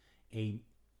seen a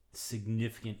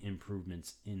significant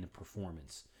improvements in the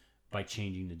performance by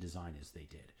changing the design as they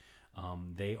did.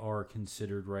 They are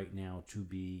considered right now to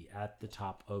be at the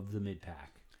top of the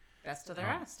mid-pack. Best of the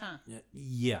rest, huh?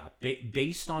 Yeah,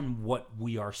 based on what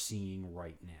we are seeing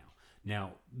right now.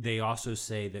 Now, they also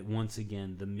say that once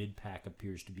again, the mid-pack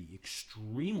appears to be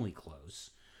extremely close,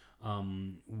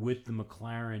 with the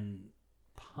McLaren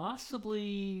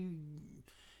possibly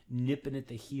nipping at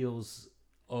the heels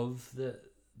of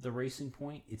the Racing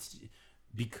Point. It's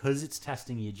because it's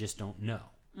testing, you just don't know.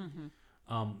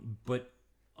 But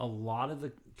a lot of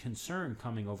the concern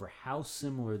coming over how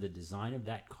similar the design of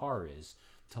that car is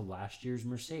to last year's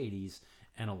Mercedes,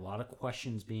 and a lot of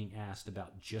questions being asked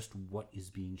about just what is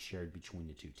being shared between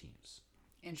the two teams.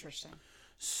 Interesting.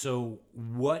 So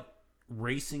what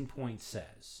Racing Point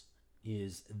says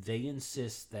is they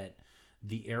insist that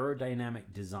the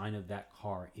aerodynamic design of that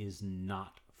car is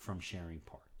not from sharing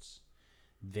parts.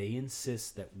 They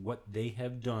insist that what they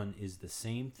have done is the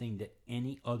same thing that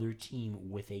any other team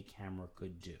with a camera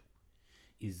could do,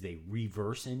 is they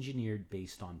reverse engineered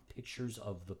based on pictures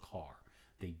of the car.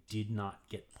 They did not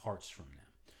get parts from them.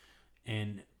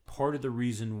 And part of the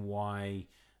reason why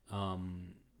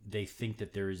they think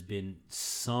that there has been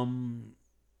some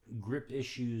grip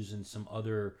issues and some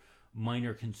other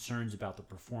minor concerns about the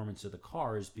performance of the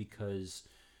car is because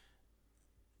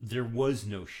there was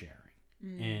no sharing.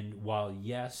 And while,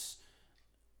 yes,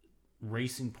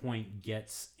 Racing Point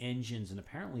gets engines, and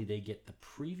apparently they get the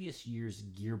previous year's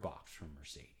gearbox from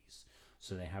Mercedes.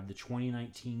 So they have the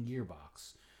 2019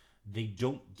 gearbox. They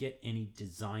don't get any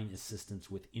design assistance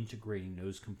with integrating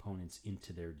those components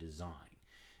into their design.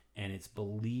 And it's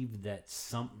believed that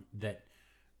that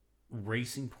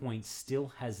Racing Point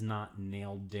still has not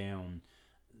nailed down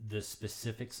the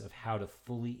specifics of how to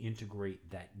fully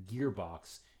integrate that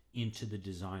gearbox into the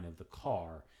design of the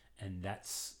car, and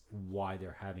that's why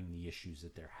they're having the issues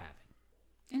that they're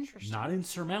having. Interesting. Not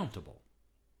insurmountable.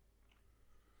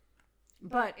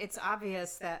 But it's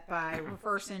obvious that by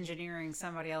reverse engineering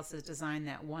somebody else's design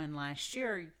that won last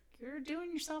year, you're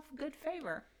doing yourself a good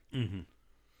favor.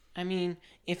 I mean,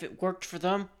 if it worked for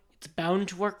them, it's bound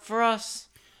to work for us.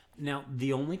 Now,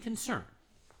 the only concern,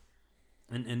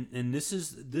 and this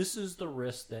is the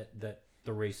risk that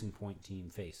the Racing Point team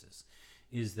faces,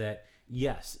 is that,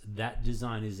 yes, that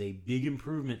design is a big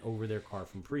improvement over their car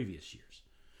from previous years.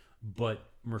 But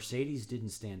Mercedes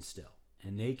didn't stand still.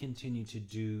 And they continue to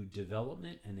do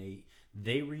development, and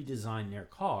they redesign their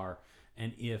car.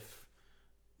 And if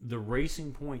the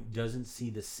Racing Point doesn't see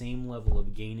the same level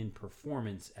of gain in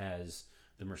performance as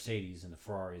the Mercedes and the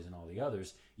Ferraris and all the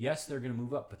others, yes, they're going to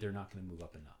move up, but they're not going to move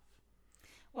up enough.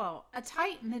 Well, a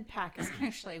tight mid-pack is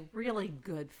actually really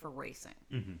good for racing.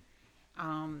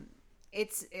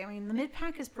 The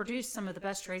mid-pack has produced some of the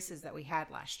best races that we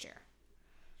had last year.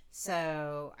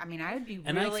 So, I mean, I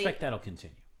expect that'll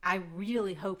continue. I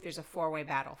really hope there's a four-way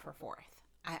battle for fourth.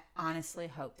 I honestly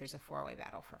hope there's a four-way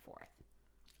battle for fourth.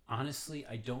 Honestly,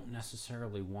 I don't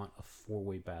necessarily want a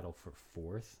four-way battle for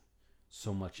fourth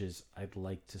so much as I'd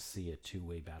like to see a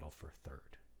two-way battle for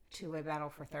third. Two-way battle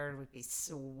for third would be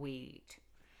sweet.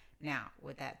 Now,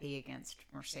 would that be against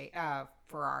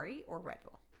Ferrari or Red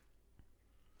Bull?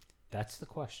 That's the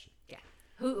question. Yeah.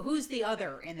 Who's the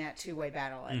other in that two-way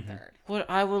battle at third? What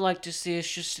I would like to see is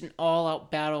just an all-out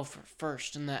battle for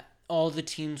first, and that all the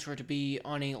teams were to be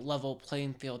on a level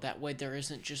playing field. That way, there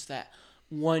isn't just that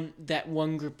one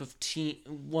group of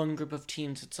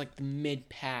teams. It's like the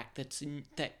mid-pack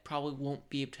that probably won't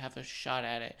be able to have a shot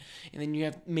at it, and then you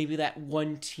have maybe that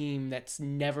one team that's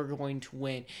never going to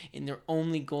win, and their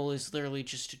only goal is literally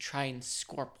just to try and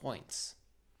score points.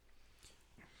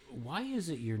 Why is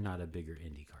it you're not a bigger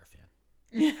IndyCar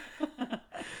fan?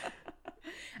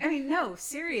 I mean, no,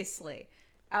 seriously.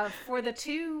 For the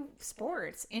two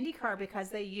sports, IndyCar, because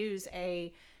they use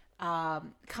a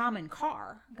common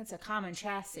car, it's a common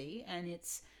chassis, and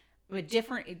it's a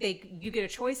different. You get a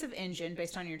choice of engine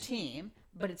based on your team,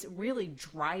 but it's really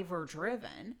driver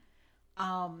driven.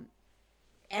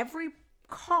 Every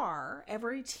car,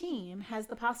 every team has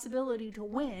the possibility to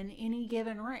win any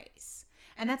given race.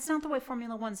 And that's not the way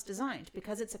Formula One's designed,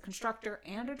 because it's a constructor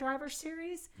and a driver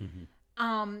series.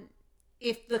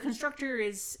 If the constructor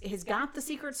has got the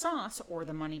secret sauce or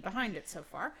the money behind it so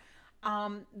far,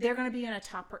 they're going to be in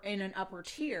an upper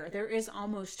tier. There is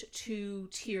almost two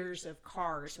tiers of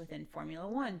cars within Formula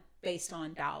One based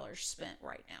on dollars spent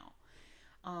right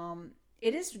now.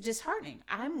 It is disheartening.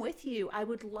 I'm with you. I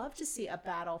would love to see a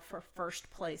battle for first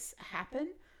place happen,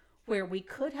 where we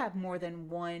could have more than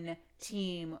one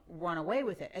team run away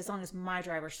with it, as long as my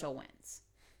driver still wins.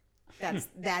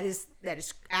 That is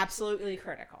absolutely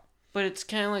critical. But it's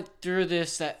kind of like through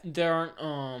this that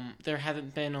there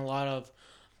haven't been a lot of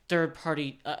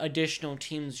third-party additional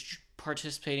teams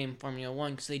participating in Formula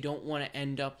One because they don't want to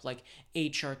end up like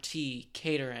HRT,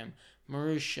 Caterham,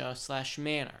 Marussia /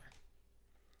 Manor,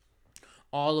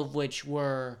 all of which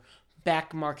were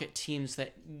back market teams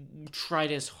that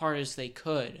tried as hard as they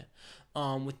could,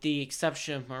 with the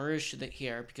exception of Marussia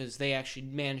here, because they actually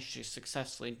managed to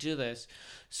successfully do this,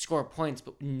 score points,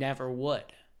 but never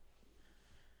would.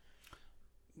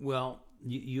 Well,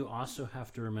 you also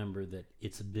have to remember that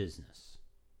it's a business.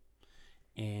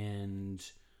 And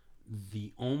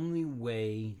the only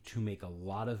way to make a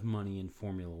lot of money in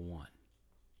Formula One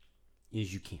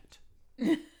is you can't.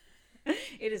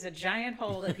 It is a giant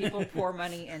hole that people pour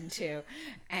money into.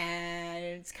 And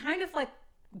it's kind of like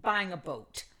buying a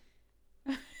boat.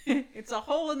 It's a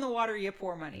hole in the water you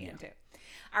pour money into.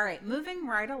 All right, moving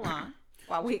right along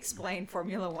while we explain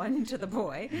Formula One to the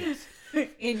boy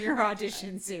in your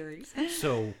audition series.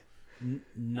 So,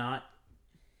 not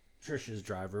Trisha's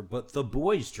driver, but the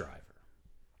boy's driver.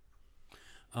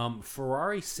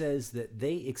 Ferrari says that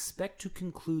they expect to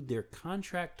conclude their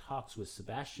contract talks with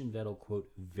Sebastian Vettel, quote,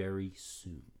 very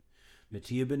soon.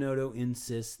 Mattia Binotto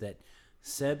insists that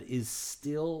Seb is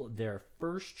still their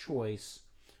first choice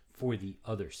for the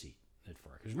other seat at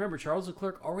Ferrari. Because remember, Charles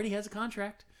Leclerc already has a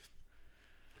contract.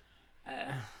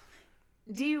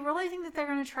 Do you really think that they're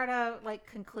going to try to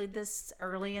conclude this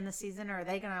early in the season, or are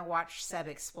they going to watch Seb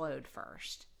explode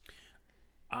first?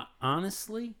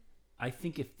 Honestly, I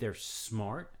think if they're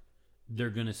smart,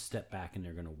 they're going to step back and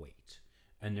they're going to wait.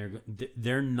 And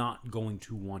they're not going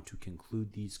to want to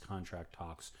conclude these contract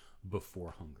talks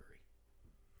before Hungary.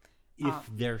 If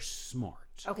they're smart.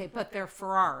 Okay, but they're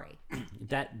Ferrari.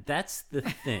 That's the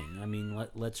thing. I mean,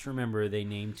 let's remember they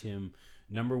named him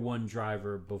number one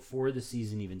driver before the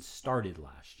season even started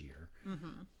last year.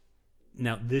 Mm-hmm.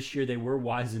 Now, this year they were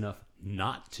wise enough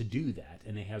not to do that,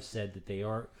 and they have said that they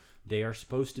are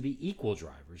supposed to be equal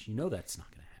drivers. You know that's not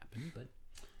going to happen, but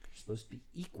they're supposed to be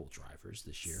equal drivers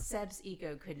this year. Seb's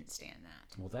ego couldn't stand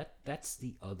that. Well, that's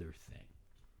the other thing.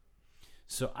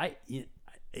 So I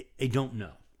don't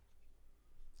know.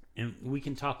 And we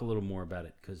can talk a little more about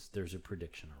it because there's a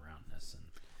prediction around this.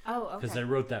 Okay. Because I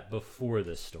wrote that before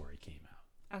this story came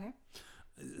out. Okay.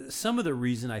 Some of the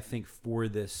reason I think for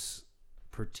this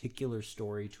particular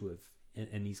story to have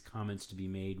and these comments to be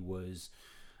made was,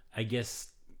 I guess,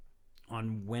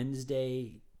 on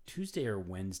Tuesday or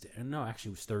Wednesday. No, actually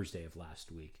it was Thursday of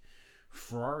last week.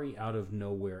 Ferrari out of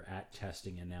nowhere at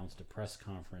testing announced a press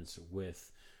conference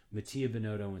with Mattia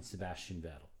Binotto and Sebastian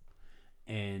Vettel.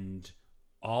 And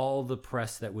all the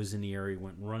press that was in the area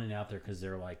went running out there because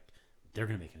they're like, they're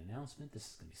going to make an announcement. This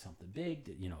is going to be something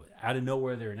big. You know, out of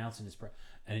nowhere, they're announcing this press.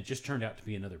 And it just turned out to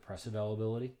be another press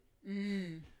availability.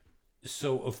 Mm.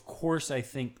 So, of course, I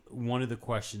think one of the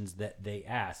questions that they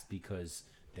asked, because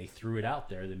they threw it out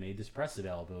there, they made this press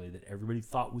availability that everybody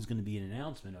thought was going to be an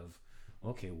announcement of,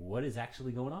 okay, what is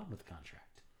actually going on with the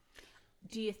contract?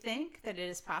 Do you think that it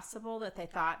is possible that they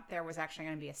thought there was actually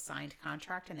going to be a signed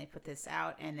contract and they put this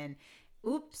out and then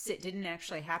oops, it didn't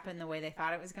actually happen the way they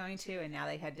thought it was going to, and now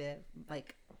they had to,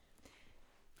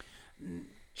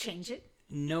 change it?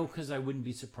 No, because I wouldn't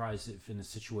be surprised if in a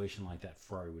situation like that,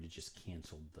 Ferrari would have just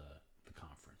canceled the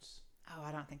conference. Oh,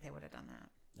 I don't think they would have done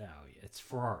that. Oh, yeah, it's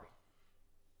Ferrari.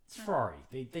 It's Ferrari.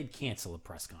 They'd cancel a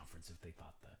press conference if they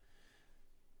thought that.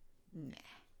 Nah.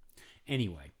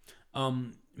 Anyway,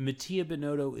 Mattia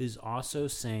Binotto is also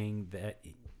saying that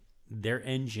their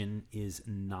engine is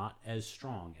not as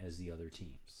strong as the other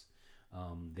teams.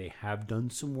 They have done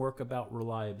some work about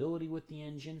reliability with the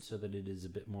engine so that it is a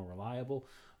bit more reliable,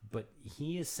 but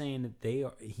he is saying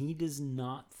that he does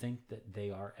not think that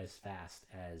they are as fast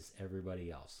as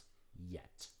everybody else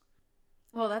yet.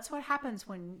 Well, that's what happens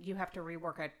when you have to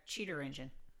rework a cheater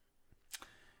engine.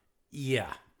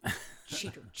 Yeah.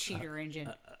 Cheater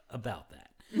engine. About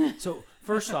that. So,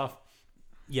 first off,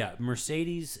 yeah,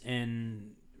 Mercedes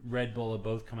and Red Bull have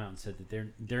both come out and said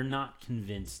that they're not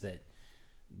convinced that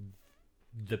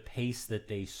the pace that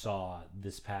they saw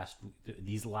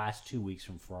these last 2 weeks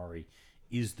from Ferrari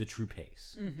is the true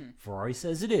pace. Mm-hmm. Ferrari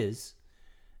says it is.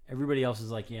 Everybody else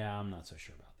is like, yeah, I'm not so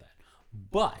sure about that.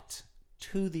 But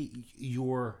to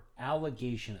your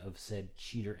allegation of said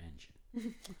cheater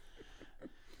engine,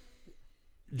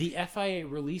 the FIA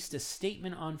released a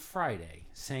statement on Friday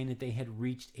saying that they had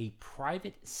reached a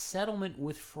private settlement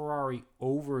with Ferrari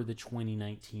over the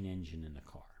 2019 engine in the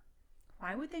car.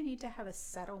 Why would they need to have a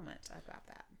settlement about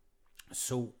that?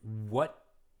 So what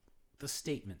the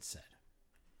statement said.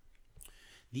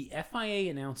 The FIA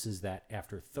announces that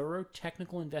after thorough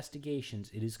technical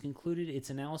investigations, it has concluded its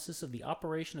analysis of the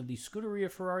operation of the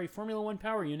Scuderia Ferrari Formula One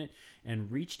power unit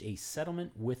and reached a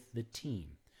settlement with the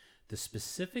team. The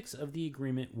specifics of the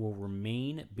agreement will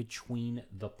remain between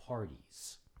the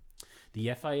parties.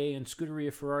 The FIA and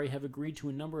Scuderia Ferrari have agreed to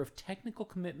a number of technical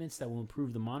commitments that will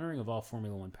improve the monitoring of all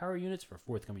Formula One power units for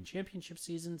forthcoming championship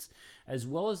seasons, as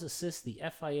well as assist the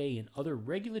FIA in other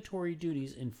regulatory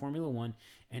duties in Formula One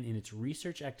and in its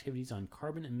research activities on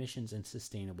carbon emissions and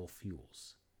sustainable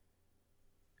fuels.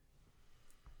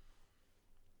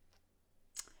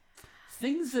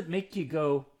 Things that make you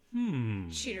go,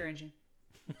 Cheater engine.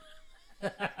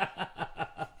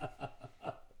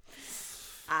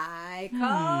 I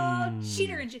call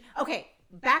cheater engine. Okay,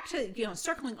 back to,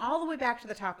 circling all the way back to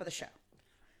the top of the show.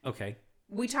 Okay.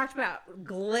 We talked about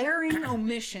glaring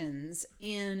omissions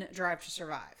in Drive to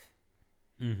Survive.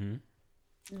 Mm-hmm.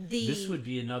 This would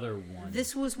be another one.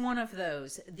 This was one of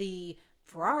those. The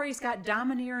Ferrari's got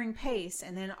domineering pace,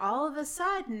 and then all of a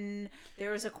sudden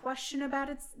there was a question about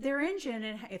their engine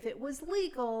and if it was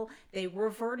legal. They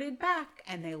reverted back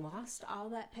and they lost all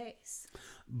that pace.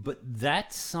 But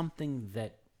that's something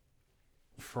that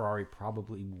Ferrari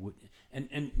probably would.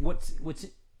 And what's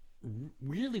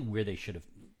really where they should have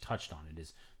touched on it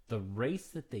is the race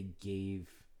that they gave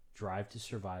Drive to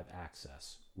Survive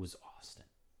access was Austin.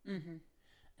 Mm-hmm.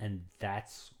 And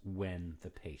that's when the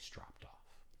pace dropped off.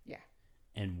 Yeah.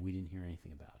 And we didn't hear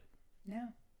anything about it. No.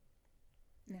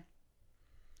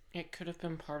 It could have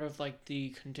been part of like the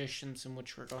conditions in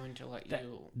which we're going to let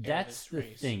you. That's the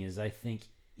race. thing is I think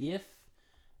if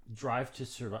Drive to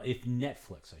Survive, if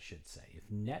Netflix, I should say, if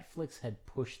Netflix had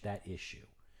pushed that issue,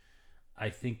 I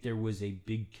think there was a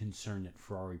big concern that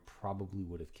Ferrari probably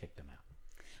would have kicked them out.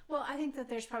 Well, I think that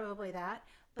there's probably that.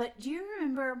 But do you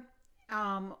remember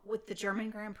with the German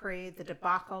Grand Prix, the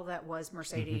debacle that was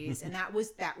Mercedes, and that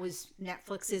was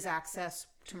Netflix's access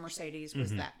to Mercedes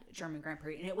was that German Grand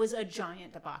Prix, and it was a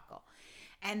giant debacle.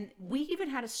 And we even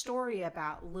had a story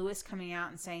about Lewis coming out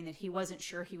and saying that he wasn't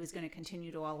sure he was going to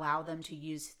continue to allow them to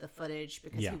use the footage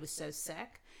because he was so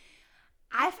sick.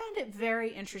 I found it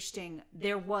very interesting.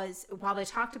 While they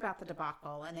talked about the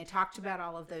debacle and they talked about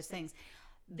all of those things,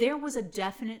 there was a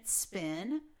definite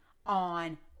spin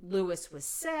on Lewis was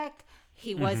sick.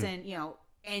 He wasn't,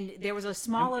 and there was a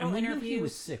small little and we interview. knew he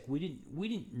was sick. We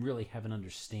didn't really have an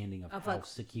understanding of how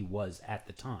sick he was at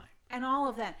the time. And all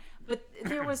of that. But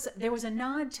there was a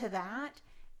nod to that,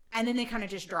 and then they kind of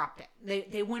just dropped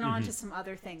it. They went on to some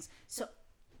other things. So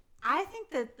I think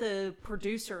that the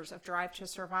producers of Drive to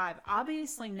Survive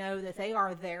obviously know that they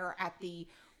are there at the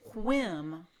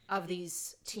whim of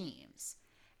these teams.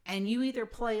 And you either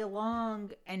play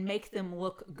along and make them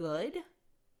look good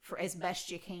for as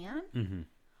best you can,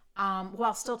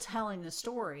 while still telling the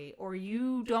story, or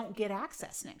you don't get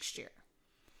access next year.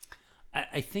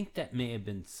 I think that may have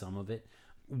been some of it.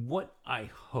 What I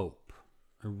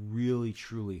really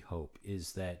truly hope,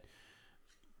 is that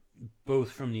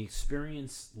both from the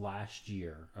experience last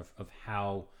year of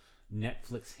how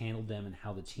Netflix handled them and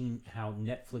how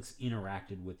Netflix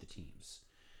interacted with the teams,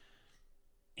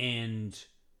 and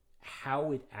how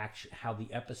the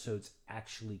episodes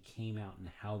actually came out and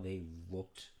how they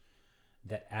looked,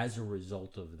 that as a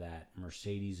result of that,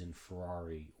 Mercedes and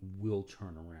Ferrari will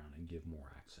turn around and give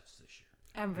more access this year.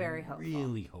 I'm very hopeful.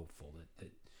 Really hopeful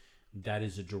that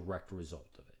is a direct result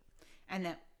of it. And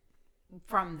that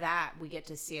from that, we get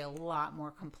to see a lot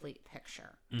more complete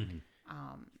picture.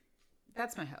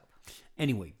 That's my hope.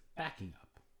 Anyway, backing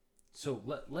up. So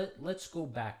let's go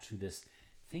back to this.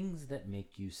 Things that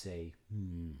make you say,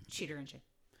 Cheater engine.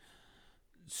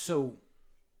 So,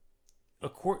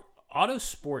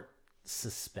 Autosport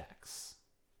suspects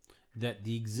that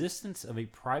the existence of a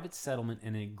private settlement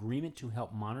and an agreement to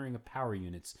help monitoring of power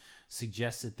units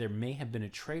suggests that there may have been a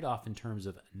trade-off in terms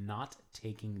of not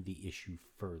taking the issue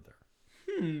further.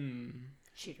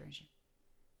 Cheater engine.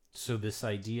 So this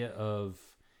idea of,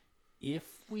 if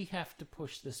we have to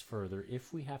push this further,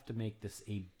 if we have to make this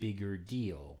a bigger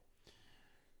deal,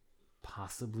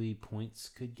 possibly points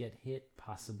could get hit,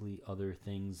 possibly other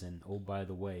things, and oh, by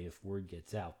the way, if word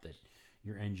gets out that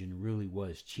your engine really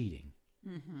was cheating.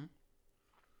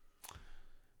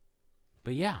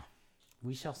 But yeah,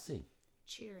 we shall see.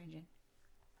 Cheater engine.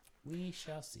 We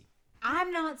shall see.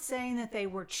 I'm not saying that they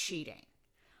were cheating.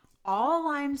 All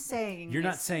I'm saying You're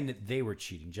not saying that they were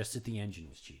cheating, just that the engine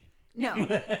was cheating. No.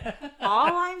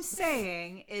 All I'm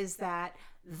saying is that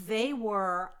they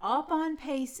were up on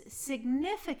pace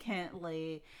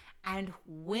significantly, and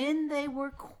when they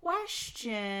were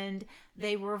questioned,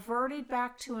 they reverted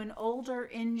back to an older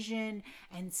engine,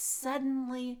 and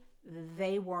suddenly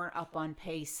they weren't up on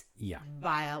pace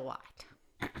by a lot.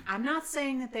 I'm not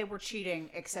saying that they were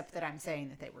cheating, except that I'm saying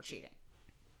that they were cheating.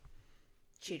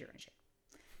 Cheater engine.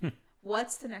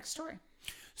 What's the next story?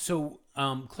 So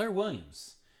Claire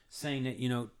Williams saying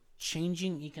that,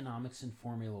 changing economics in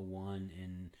Formula One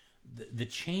and the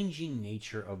changing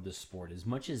nature of the sport, as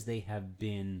much as they have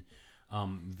been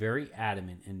very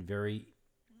adamant and very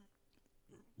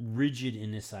rigid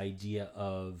in this idea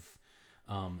of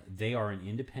they are an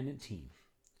independent team.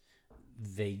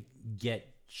 They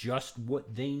get just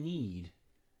what they need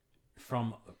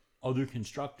from other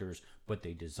constructors, but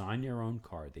they design their own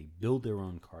car, they build their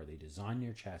own car, they design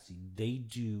their chassis. They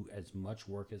do as much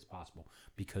work as possible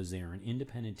because they are an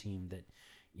independent team that,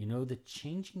 the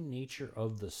changing nature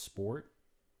of the sport,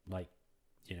 like,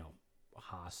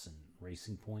 Haas and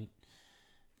Racing Point,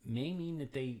 may mean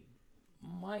that they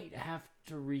might have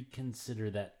to reconsider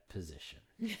that position.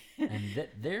 And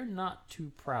that they're not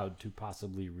too proud to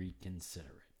possibly reconsider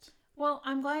it. Well,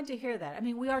 I'm glad to hear that. I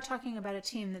mean, we are talking about a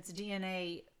team that's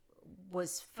DNA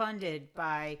was funded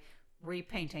by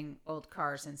repainting old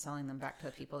cars and selling them back to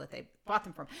the people that they bought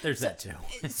them from. There's that too.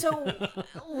 So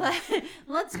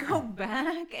let's go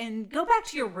back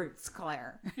to your roots,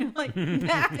 Claire. Go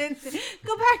back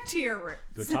to your roots.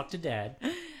 Go talk to Dad.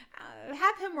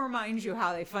 Have him remind you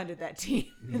how they funded that team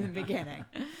in the beginning.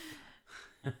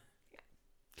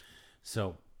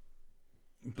 So,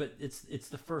 but it's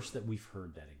the first that we've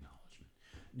heard that acknowledgement.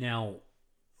 Now,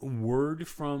 word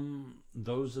from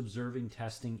those observing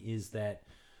testing is that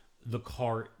the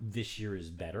car this year is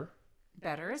better.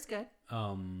 Better is good.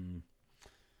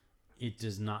 It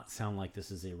does not sound like this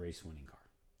is a race-winning car.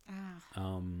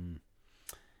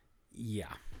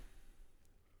 Yeah.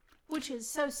 Which is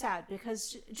so sad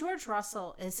because George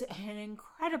Russell is an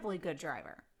incredibly good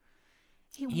driver.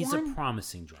 He's a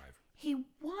promising driver. He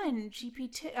won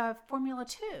Formula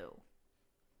 2.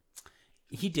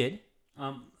 He did.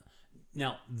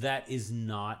 Now, that is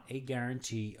not a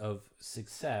guarantee of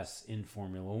success in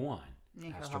Formula One.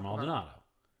 Pastor Maldonado.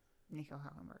 Nico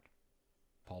Hülkenberg.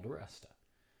 Paul DeResta.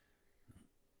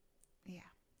 Yeah.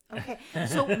 Okay.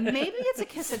 So maybe it's a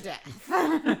kiss of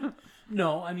death.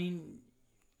 No, I mean,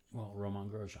 well, Romain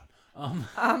Grosjean.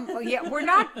 Yeah, we're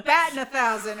not batting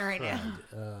 1,000 right now.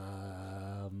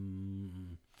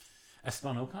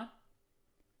 Esteban Ocon?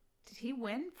 Did he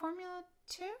win Formula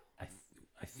 2?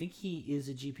 I think he is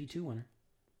a GP2 winner.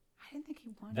 I didn't think he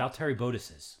won. Valtteri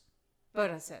Bottas is.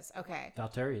 Bottas is, okay.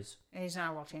 Valtteri is. And he's not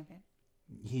a world champion.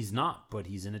 He's not, but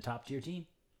he's in a top tier team.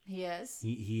 He is?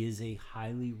 He is a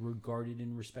highly regarded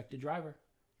and respected driver.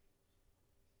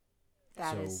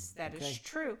 That is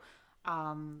true.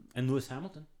 And Lewis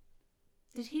Hamilton.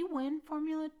 Did he win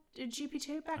Formula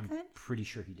GP2 back then? I'm pretty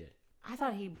sure he did. I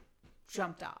thought he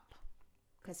jumped up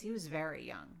because he was very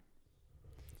young.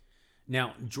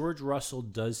 Now, George Russell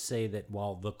does say that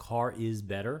while the car is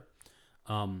better,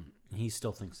 he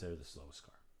still thinks they're the slowest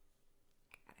car.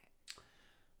 Got it.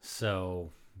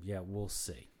 So, yeah, we'll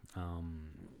see.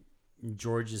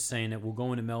 George is saying that we'll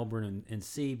go into Melbourne and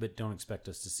see, but don't expect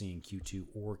us to see in Q2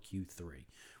 or Q3.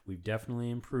 We've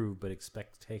definitely improved, but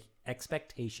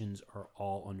expectations are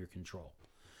all under control.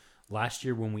 Last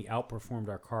year, when we outperformed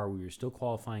our car, we were still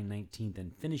qualifying 19th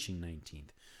and finishing 19th.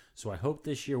 So I hope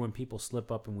this year when people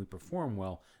slip up and we perform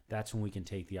well, that's when we can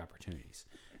take the opportunities.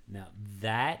 Now,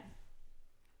 that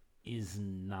is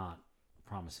not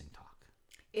promising talk.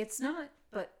 It's not,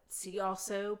 but see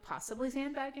also possibly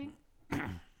sandbagging.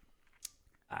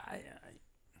 I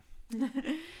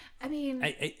mean...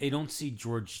 I don't see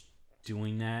George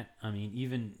doing that. I mean,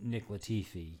 even Nick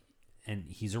Latifi, and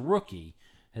he's a rookie,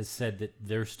 has said that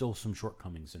there's still some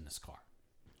shortcomings in this car.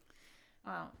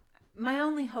 Well, my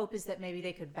only hope is that maybe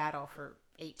they could battle for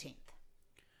 18th.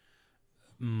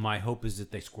 My hope is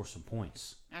that they score some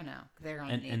points. I know. They're going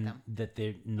to need them. And that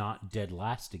they're not dead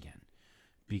last again.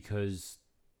 Because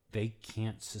they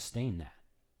can't sustain that.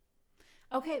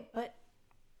 Okay, but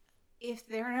if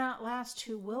they're not last,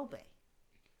 who will be?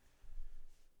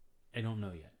 I don't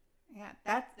know yet.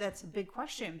 Yeah, that's a big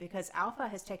question because Alpha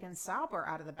has taken Sauber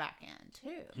out of the back end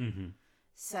too. Mm-hmm.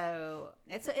 So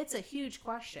it's a huge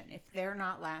question. If they're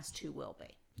not last, who will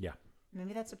be? Yeah.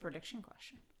 Maybe that's a prediction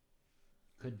question.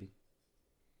 Could be.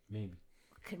 Maybe.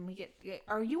 Can we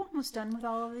are you almost done with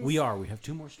all of these? We are. We have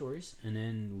 2 more stories, and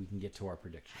then we can get to our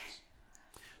predictions.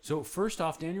 So first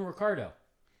off, Daniel Ricciardo.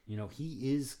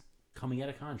 He is coming out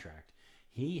of contract.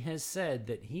 He has said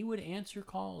that he would answer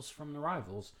calls from the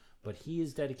rivals, but he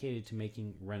is dedicated to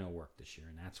making Renault work this year,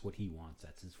 and that's what he wants.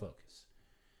 That's his focus.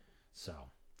 So.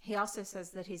 He also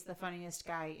says that he's the funniest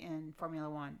guy in Formula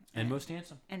One. And most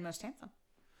handsome.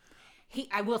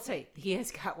 I will say, he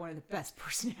has got one of the best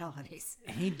personalities.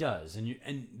 He does.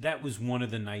 And that was one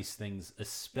of the nice things,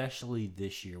 especially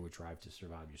this year with Drive to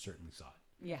Survive. You certainly saw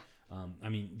it. Yeah. I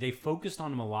mean, they focused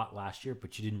on him a lot last year,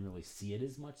 but you didn't really see it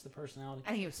as much, the personality. I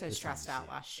think he was so This time stressed you see out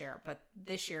it. last year, but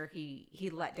this year he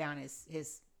let down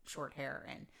his short hair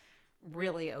and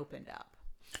really opened up.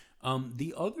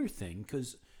 The other thing,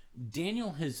 because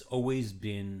Daniel has always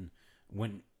been,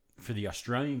 for the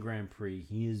Australian Grand Prix,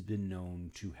 he has been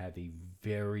known to have a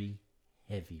very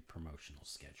heavy promotional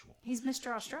schedule. He's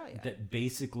Mr. Australia. That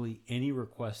basically any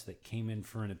request that came in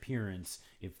for an appearance,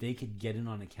 if they could get it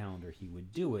on a calendar, he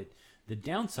would do it. The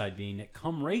downside being that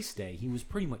come race day, he was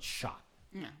pretty much shot.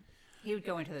 No. He would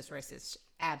go into those races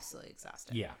absolutely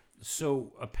exhausted. Yeah.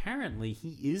 So apparently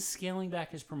he is scaling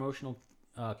back his promotional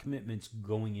commitments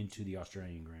going into the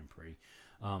Australian Grand Prix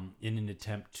in an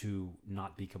attempt to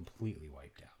not be completely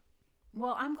wiped out.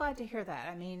 Well, I'm glad to hear that.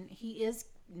 I mean, he is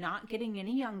not getting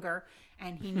any younger,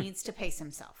 and he needs to pace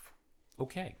himself.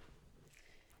 Okay.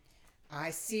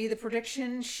 I see the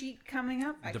prediction sheet coming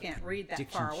up. I can't read that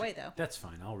Prediction far away, sheet. though. That's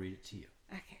fine. I'll read it to you.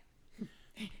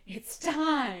 Okay. It's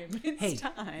time. It's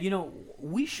time. You know,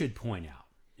 we should point out,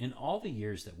 in all the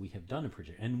years that we have done a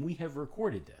project, and we have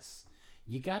recorded this,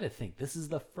 you got to think, this is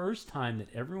the first time that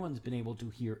everyone's been able to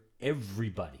hear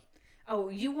everybody. Oh,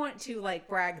 you want to,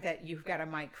 brag that you've got a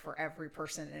mic for every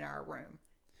person in our room,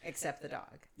 except the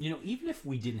dog. You know, even if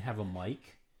we didn't have a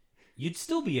mic, you'd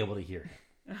still be able to hear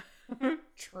him.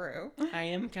 True. I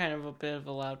am kind of a bit of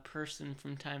a loud person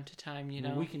from time to time, you know.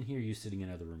 Well, we can hear you sitting in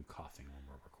another room coughing when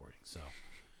we're recording. So,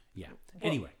 yeah.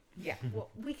 Anyway. Yeah. Well,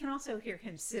 we can also hear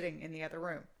him sitting in the other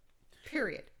room.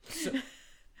 Period. So,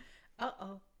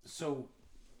 So,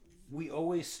 we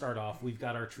always start off, we've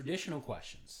got our traditional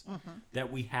questions that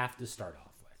we have to start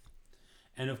off with.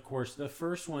 And of course, the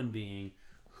first one being,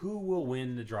 who will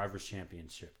win the Drivers'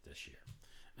 Championship this year?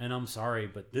 And I'm sorry,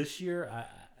 but this year,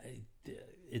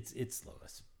 it's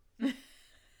Lewis. Well,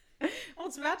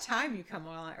 it's about time you come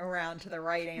around to the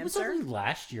right It was answer. only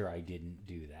last year I didn't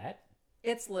do that.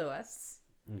 It's Lewis.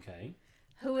 Okay.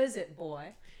 Who is it,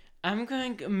 boy? I'm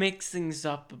going to mix things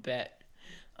up a bit.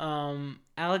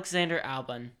 Alexander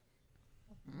Albon.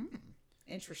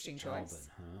 Interesting choice.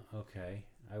 Albon, huh? Okay.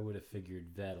 I would have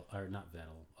figured Vettel, or not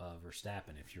Vettel,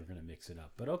 Verstappen if you were going to mix it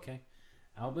up. But okay.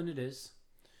 Albon it is.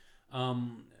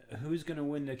 Who's going to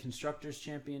win the Constructors'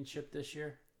 Championship this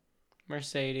year?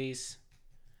 Mercedes.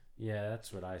 Yeah,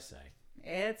 that's what I say.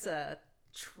 It's a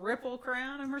triple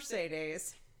crown of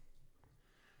Mercedes.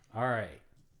 All right.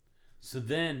 So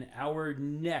then our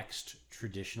next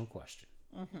traditional question.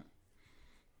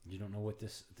 You don't know what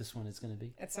this one is going to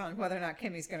be? It's on whether or not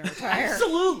Kimmy's going to retire.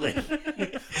 Absolutely.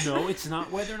 No, it's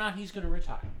not whether or not he's going to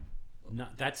retire.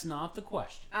 That's not the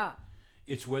question. Ah,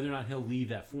 It's whether or not he'll leave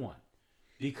F1.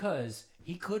 Because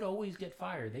he could always get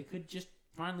fired. They could just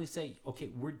finally say,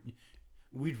 okay,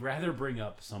 we'd rather bring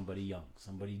up somebody young,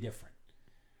 somebody different.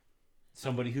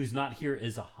 Somebody who's not here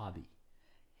as a hobby.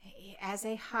 as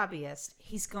a hobbyist,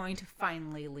 he's going to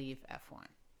finally leave F1.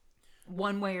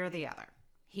 One way or the other.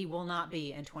 He will not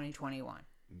be in 2021.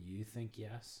 You think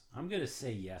yes? I'm going to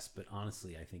say yes, but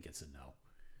honestly, I think it's a no.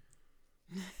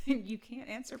 You can't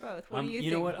answer both. What do you think,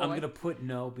 You know what? boy? I'm going to put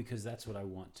no because that's what I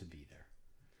want to be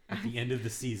there at the end of the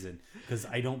season because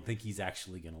I don't think he's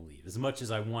actually going to leave as much as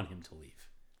I want him to leave.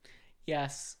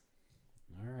 Yes.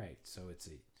 All right. So it's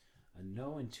a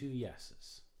no and 2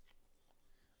 yeses.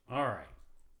 All right.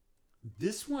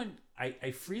 This one,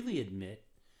 I freely admit,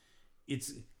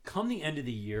 it's come the end of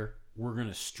the year, we're going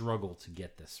to struggle to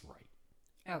get this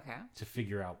right. Okay. To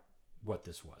figure out what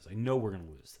this was. I know we're going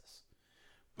to lose this.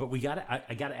 But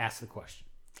I got to ask the question.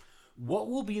 What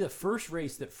will be the first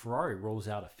race that Ferrari rolls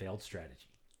out a failed strategy?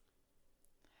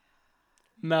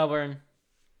 Melbourne.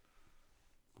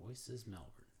 Boy says Melbourne.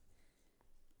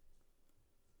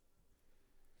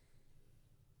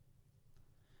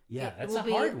 Yeah, that's a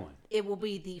hard one. It will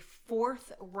be the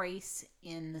 4th race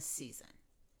in the season.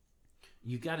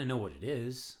 You got to know what it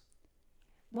is.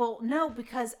 Well, no,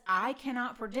 because I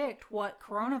cannot predict what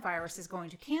coronavirus is going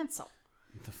to cancel.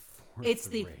 The 4th It's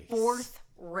the race. 4th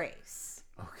race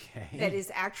Okay. that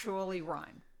is actually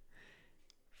run.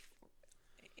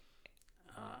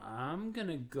 I'm going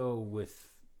to go with...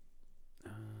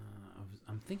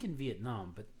 I'm thinking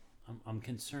Vietnam, but I'm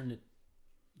concerned that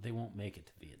they won't make it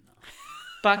to Vietnam.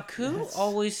 Baku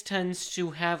always tends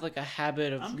to have like a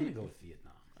habit of... I'm going to go with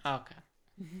Vietnam.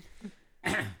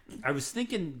 Okay. I was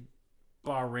thinking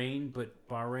Bahrain, but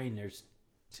Bahrain, there's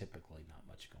typically not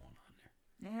much going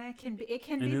on there. Yeah, it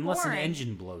can And be unless boring. an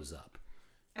engine blows up.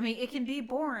 I mean, it can be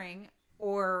boring,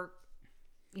 or,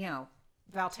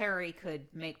 Valtteri could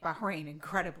make Bahrain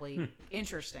incredibly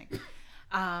interesting.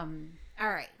 All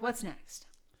right, what's next?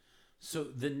 So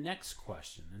the next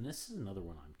question, and this is another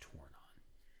one I'm torn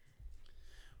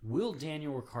on. Will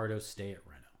Daniel Ricciardo stay at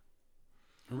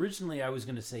Renault? Originally, I was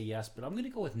going to say yes, but I'm going to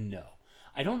go with no.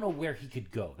 I don't know where he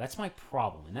could go. That's my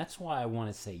problem, and that's why I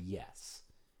want to say yes.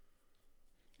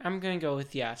 I'm going to go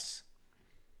with yes.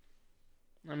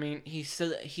 I mean, he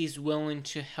said that he's willing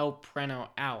to help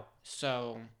Renault out,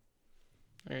 so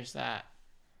there's that.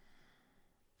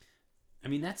 I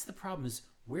mean, that's the problem is,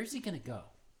 where's he going to go?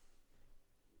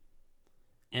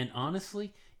 And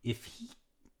honestly, if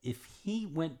he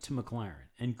went to McLaren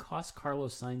and cost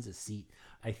Carlos Sainz a seat,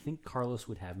 I think Carlos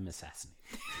would have him assassinated.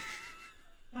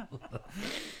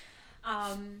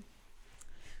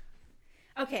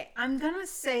 Okay, I'm going to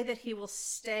say that he will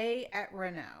stay at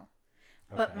Renault.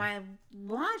 But my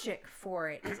logic for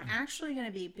it is actually going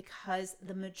to be because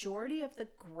the majority of the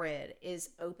grid is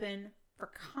open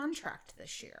for contract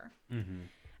this year. Mm-hmm.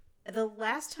 The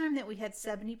last time that we had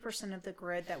 70% of the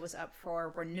grid that was up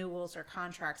for renewals or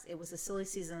contracts, it was a silly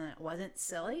season and it wasn't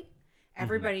silly.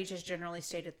 Everybody just generally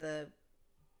stayed at the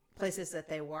places that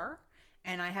they were.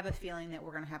 And I have a feeling that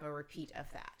we're going to have a repeat of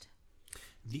that.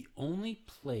 The only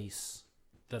place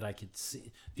that I could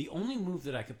see, the only move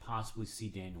that I could possibly see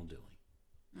Daniel doing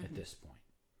at this point,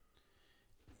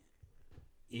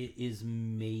 it is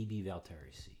maybe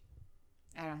Valtteri's seat.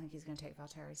 I don't think he's going to take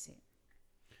Valtteri's seat.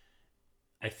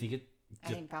 I think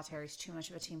Valtteri's too much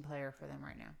of a team player for them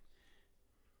right now.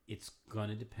 It's going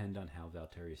to depend on how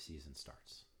Valtteri's season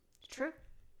starts. True.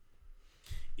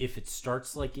 If it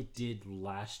starts like it did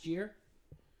last year,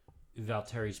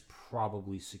 Valtteri's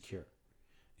probably secure.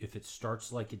 If it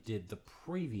starts like it did the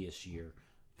previous year,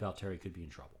 Valtteri could be in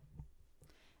trouble.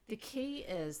 The key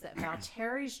is that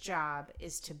Valtteri's job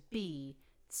is to be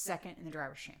second in the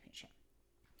Drivers' Championship.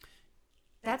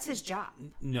 That's his job.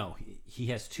 No, he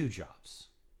has two jobs.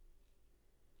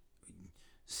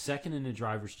 Second in the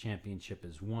Drivers' Championship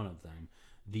is one of them.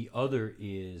 The other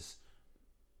is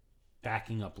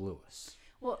backing up Lewis.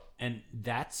 Well, and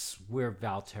that's where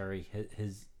Valtteri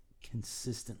has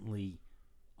consistently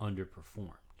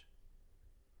underperformed.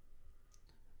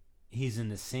 He's in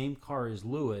the same car as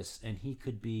Lewis, and he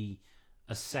could be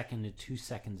a second to 2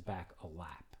 seconds back a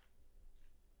lap.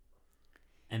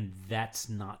 And that's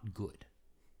not good.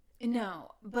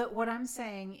 No, but what I'm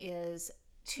saying is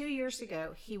 2 years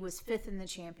ago, he was fifth in the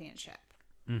championship.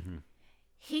 Mm-hmm.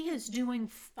 He is doing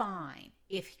fine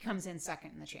if he comes in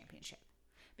second in the championship.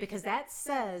 Because that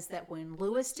says that when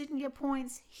Lewis didn't get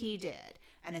points, he did.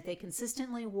 And that they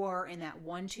consistently were in that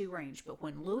 1-2 range. But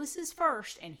when Lewis is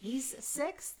first and he's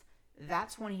sixth,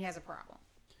 that's when he has a problem.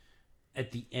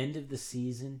 At the end of the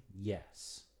season,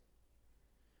 yes.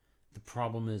 The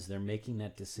problem is they're making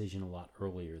that decision a lot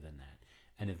earlier than that.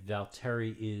 And if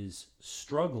Valtteri is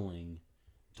struggling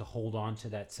to hold on to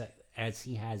that as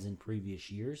he has in previous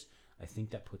years, I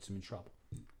think that puts him in trouble.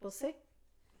 We'll see.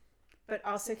 But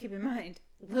also keep in mind,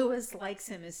 Lewis likes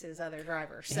him as his other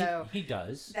driver. So he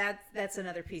does. That's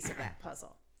another piece of that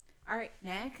puzzle. All right,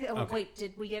 Nick. Oh, okay. Wait,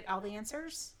 did we get all the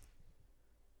answers?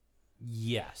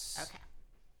 Yes. Okay.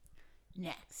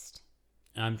 Next.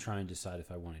 I'm trying to decide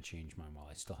if I want to change mine while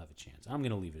I still have a chance. I'm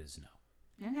going to leave it as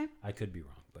no. Okay. I could be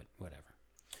wrong, but whatever.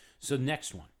 So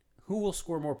next one. Who will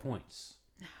score more points?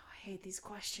 Oh, I hate these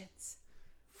questions.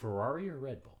 Ferrari or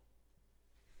Red Bull?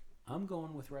 I'm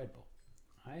going with Red Bull.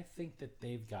 I think that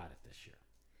they've got it this year.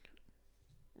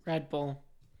 Red Bull.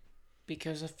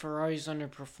 Because if Ferrari's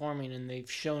underperforming, and they've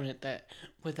shown it that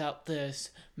without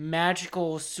this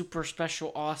magical, super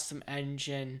special, awesome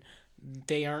engine,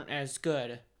 they aren't as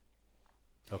good.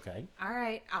 Okay. All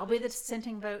right. I'll be the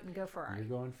dissenting vote and go Ferrari. You're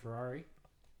going Ferrari?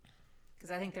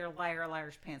 Because I think they're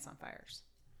liars, pants on fires.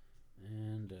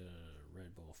 And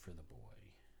Red Bull for the boy.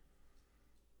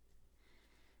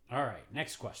 All right.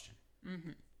 Next question.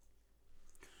 Mm-hmm.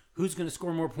 Who's going to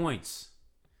score more points?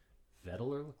 Vettel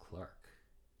or Leclerc?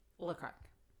 Leclerc.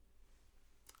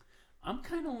 I'm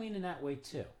kind of leaning that way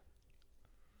too.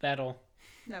 Vettel.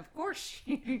 Of course.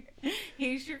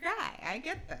 He's your guy. I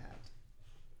get that.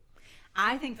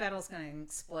 I think Vettel's going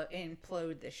to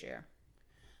implode this year.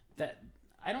 That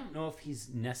I don't know if he's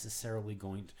necessarily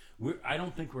going to. I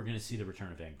don't think we're going to see the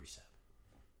return of Angry Seb.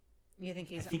 You think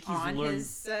he's on learned,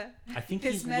 his I think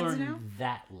his he's meds learned now?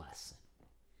 that lesson.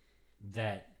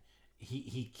 That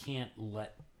he can't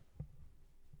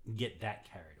get that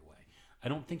carried away. I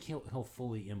don't think he'll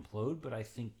fully implode, but I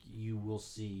think you will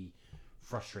see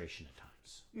frustration at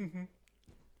times. Mm-hmm.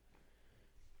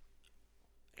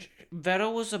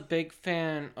 Vettel was a big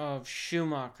fan of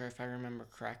Schumacher, if I remember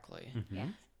correctly. Yeah.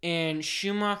 And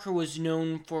Schumacher was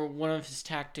known for one of his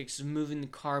tactics of moving the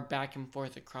car back and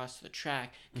forth across the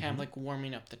track, kind of like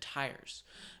warming up the tires.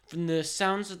 From the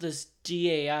sounds of this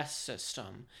DAS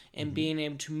system and being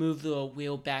able to move the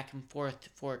wheel back and forth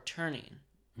for turning,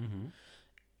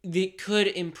 they could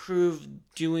improve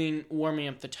warming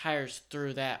up the tires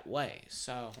through that way.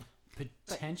 So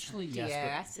Potentially, But yes.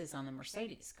 DAS is on the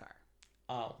Mercedes car.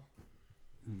 oh,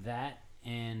 That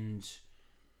and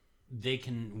they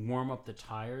can warm up the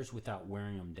tires without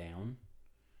wearing them down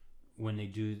when they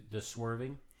do the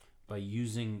swerving by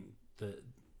using the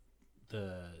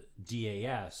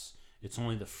DAS. It's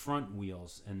only the front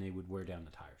wheels, and they would wear down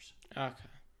the tires. okay.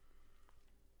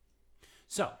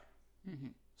 So,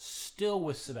 still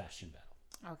with Sebastian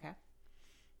Vettel, Okay.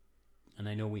 and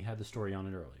I know we had the story on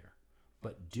it earlier,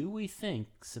 but do we think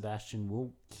Sebastian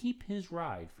will keep his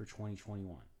ride for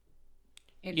 2021?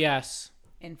 Yes.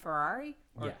 In Ferrari?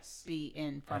 Or Yes. be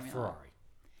in At Formula Ferrari.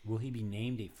 Will he be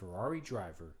named a Ferrari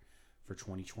driver for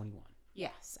 2021?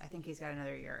 Yes. I think he's got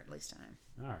another year at least on him.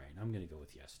 All right, I'm going to go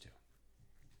with yes, too.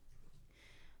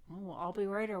 Well, we'll all be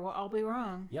right or we'll all be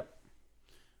wrong. Yep.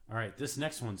 All right, this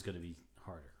next one's going to be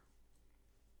harder.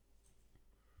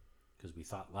 Because we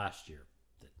thought last year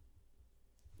that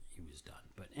he was done.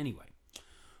 But anyway,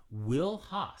 will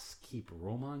Haas keep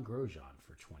Roman Grosjean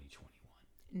for 2021?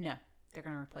 No. They're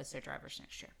going to replace their drivers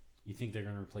next year. You think they're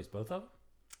going to replace both of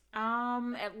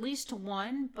them? At least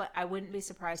one, but I wouldn't be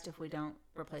surprised if we don't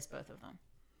replace both of them.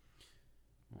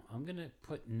 Well, I'm going to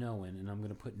put no in, and I'm going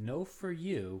to put no for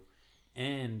you,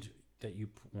 and that you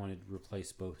wanted to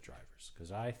replace both drivers,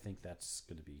 because I think that's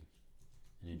going to be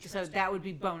an interesting. So that would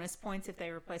be bonus points if they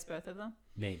replace both of them?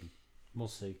 Maybe. We'll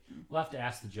see. We'll have to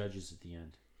ask the judges at the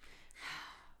end.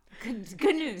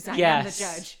 Good news. I am the Yes.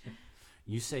 judge.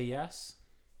 You say yes?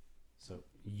 So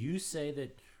you say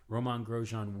that Roman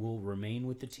Grosjean will remain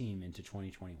with the team into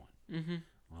 2021. Mm-hmm.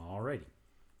 Alrighty.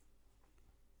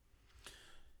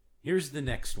 Here's the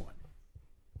next one.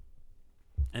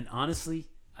 And honestly,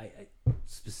 I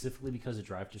specifically because of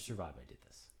Drive to Survive, I did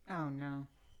this. Oh, no.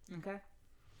 Okay.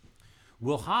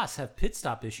 Will Haas have pit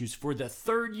stop issues for the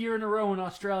third year in a row in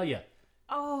Australia?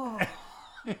 Oh.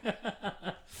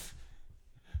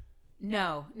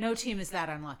 No team is that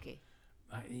unlucky.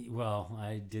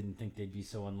 I didn't think they'd be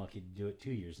so unlucky to do it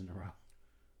 2 years in a row.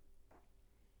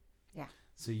 Yeah.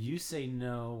 So you say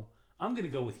no. I'm going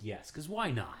to go with yes, because why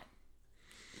not?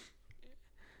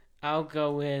 I'll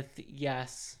go with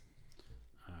yes.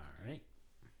 All right.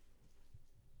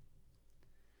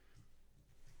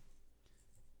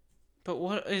 But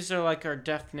what is there like our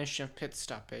definition of pit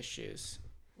stop issues?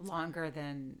 Longer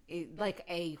than, like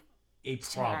a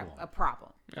Problem. A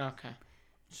problem. Okay.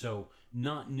 So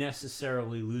not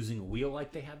necessarily losing a wheel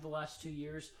like they had the last 2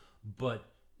 years, but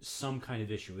some kind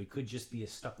of issue. It could just be a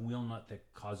stuck wheel nut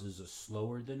that causes a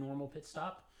slower than normal pit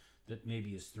stop that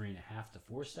maybe is 3.5 to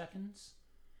 4 seconds.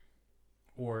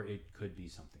 Or it could be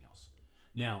something else.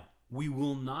 Now, we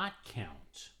will not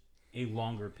count a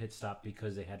longer pit stop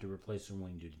because they had to replace their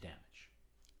wing due to damage.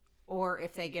 Or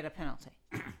if they get a penalty.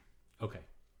 Okay.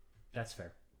 That's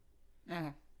fair.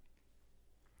 Okay.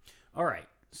 All right.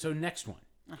 So next one.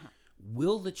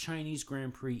 Will the Chinese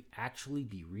Grand Prix actually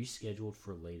be rescheduled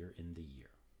for later in the year?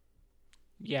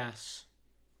 Yes.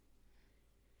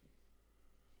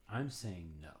 I'm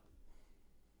saying no.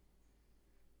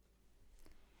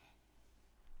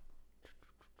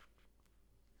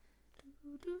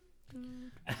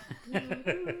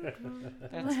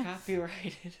 That's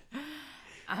copyrighted.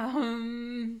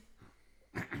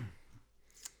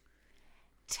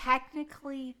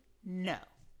 Technically, no.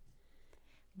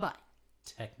 But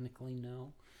Technically,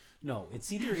 no. No,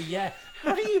 it's either yeah.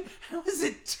 How is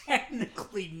it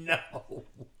technically no?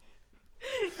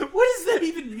 What does that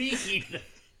even mean?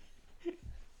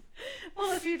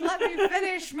 well, if you'd let me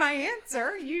finish my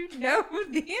answer, you'd know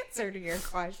the answer to your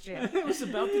question. I was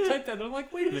about to type that. I'm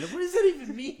like, wait a minute. What does that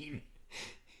even mean?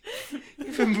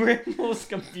 Even Rick was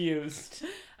confused.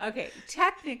 Okay,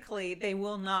 technically, they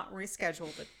will not reschedule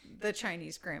the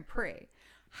Chinese Grand Prix.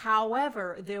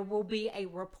 However, there will be a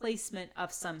replacement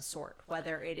of some sort,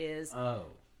 whether it is Oh,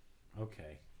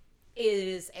 okay.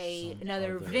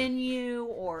 another other venue,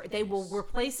 or they will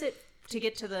replace it to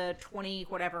get to the 20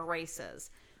 whatever races,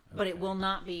 but it will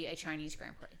not be a Chinese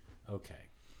Grand Prix. Okay.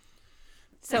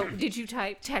 So, did you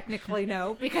type technically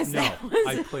no? Because No, that was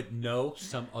I put no.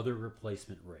 Some other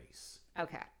replacement race.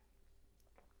 okay.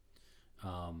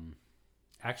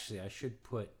 Actually, I should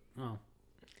put. Oh,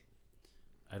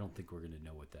 I don't think we're going to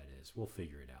know what that is. We'll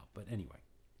figure it out. But anyway,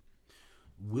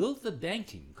 will the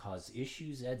banking cause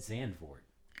issues at Zandvoort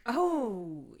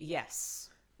Oh, yes.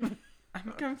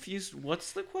 I'm confused.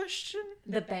 What's the question?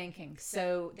 The banking.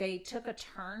 So they took a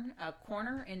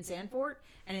corner in Zandvoort,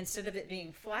 and instead of it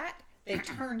being flat, they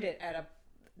turned it at a.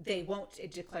 They won't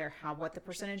declare what the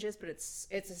percentage is, but it's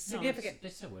a significant. They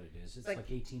said what it is. It's like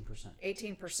 18%.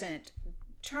 18%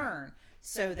 turn,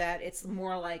 so that it's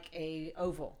more like a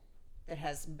oval that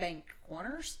has banked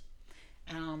corners.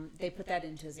 They put that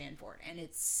into Zandvoort, and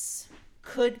it's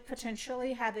could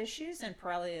potentially have issues, and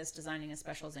Pirelli is designing a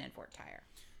special Zandvoort tire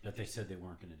That they said they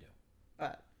weren't going to do.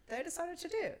 but they decided to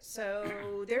do.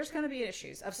 So there's going to be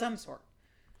issues of some sort,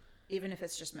 even if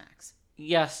it's just max.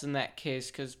 Yes, in that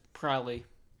case, because probably.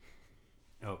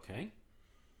 Okay.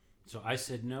 So I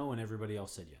said no, and everybody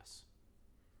else said yes.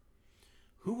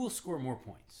 Who will score more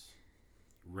points?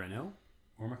 Renault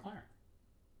or McLaren?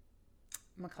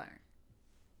 McLaren.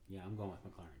 Yeah, I'm going with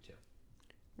McLaren too.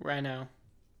 Renault.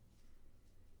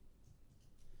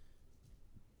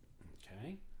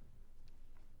 Okay.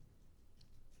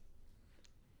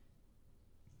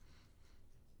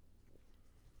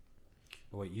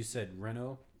 Oh, wait, you said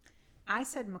Renault? I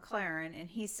said McLaren, and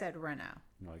he said Renault.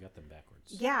 No, I got them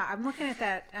backwards. Yeah, I'm looking at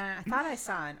that. I thought I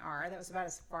saw an R. That was about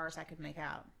as far as I could make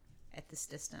out at this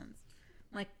distance.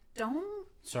 I'm like, don't.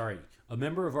 Sorry, a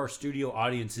member of our studio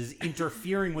audience is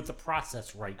interfering with the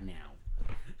process right now.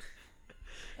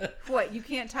 What, you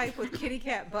can't type with kitty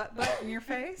cat butt in your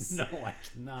face? No, I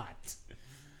cannot.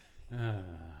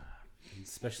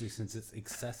 Especially since it's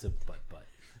excessive butt.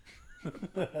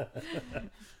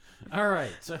 All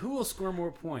right, so who will score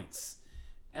more points?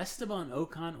 Esteban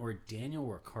Ocon or Daniel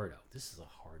Ricciardo? This is a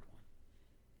hard one.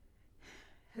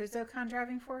 Who's Ocon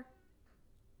driving for?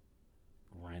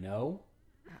 Renault?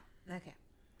 Oh, okay.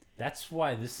 That's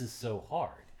why this is so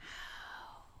hard.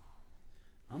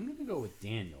 I'm going to go with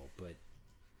Daniel, but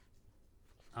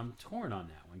I'm torn on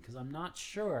that one because I'm not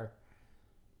sure.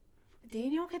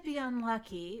 Daniel could be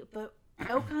unlucky, but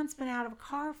Ocon's been out of a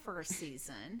car for a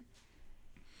season.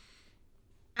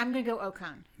 I'm going to go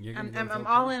Ocon. You're gonna go with I'm Ocon?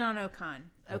 all in on Ocon.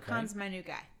 Okay. Ocon's my new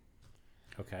guy.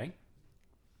 Okay.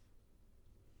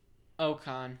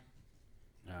 Ocon.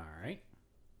 All right.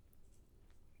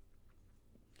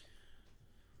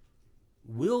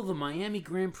 Will the Miami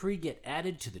Grand Prix get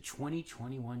added to the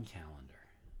 2021 calendar?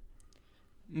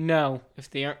 No. If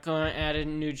they aren't going to add it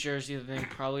in New Jersey, then they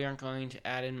probably aren't going to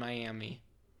add in Miami.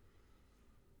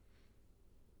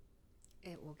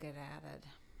 It will get added.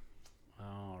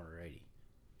 Alrighty.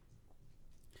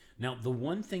 Now, the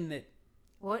one thing that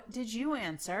What did you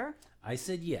answer? I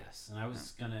said yes, and I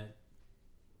was going to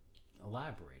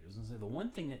elaborate. I was going to say the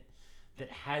one thing that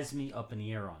has me up in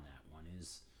the air on that one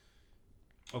is,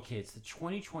 okay, it's the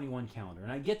 2021 calendar,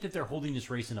 and I get that they're holding this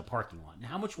race in a parking lot. And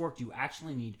how much work do you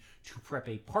actually need to prep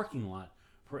a parking lot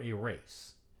for a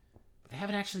race? But they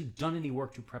haven't actually done any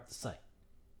work to prep the site.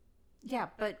 Yeah,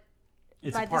 but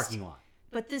It's by a parking lot.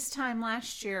 But this time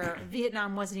last year,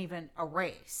 Vietnam wasn't even a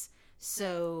race.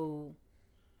 So,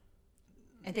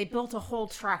 and they built a whole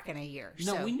track in a year.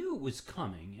 No, so. we knew it was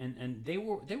coming, and they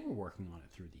were working on it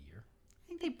through the year. I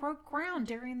think they broke ground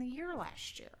during the year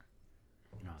last year.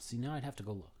 No, see, now I'd have to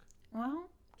go look. Well,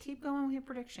 keep going with your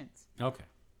predictions. Okay.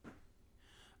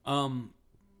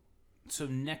 So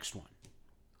next one,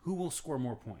 who will score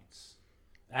more points?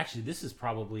 Actually, this is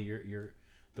probably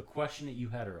the question that you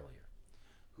had earlier.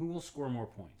 Who will score more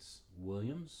points,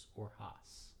 Williams or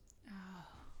Haas?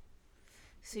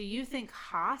 So you think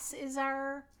Haas is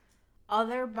our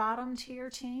other bottom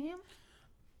tier team?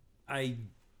 I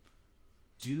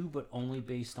do, but only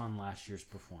based on last year's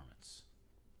performance.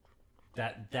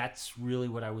 That's really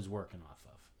what I was working off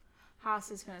of.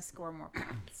 Haas is going to score more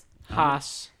points.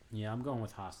 Haas. Yeah, I'm going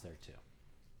with Haas there too.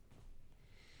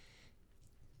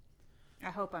 I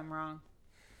hope I'm wrong.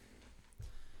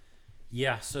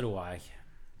 Yeah, so do I.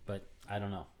 But I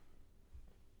don't know.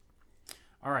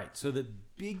 All right, so the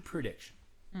big prediction.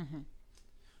 Mm-hmm.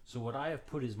 So what I have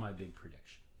put as my big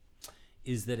prediction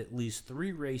is that at least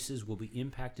 3 races will be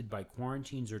impacted by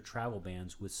quarantines or travel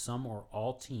bans with some or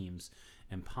all teams,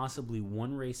 and possibly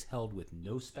 1 race held with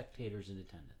no spectators in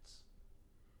attendance.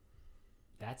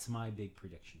 That's my big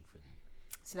prediction for the year.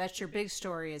 So that's your big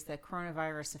story, is that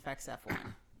coronavirus affects F1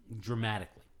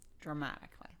 Dramatically.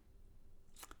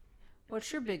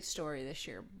 What's your big story this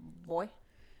year, boy?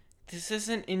 This is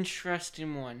an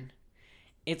interesting one.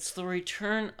 It's the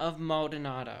return of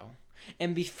Maldonado.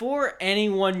 And before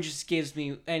anyone just gives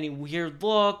me any weird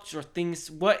looks or thinks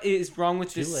what is wrong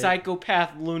with this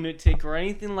psychopath lunatic or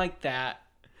anything like that,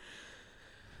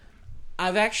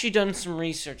 I've actually done some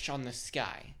research on this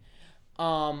guy.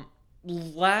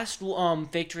 Last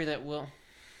victory that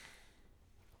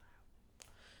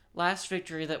last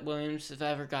victory that Williams have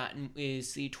ever gotten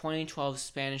is the 2012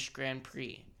 Spanish Grand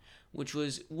Prix, which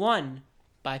was won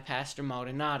by Pastor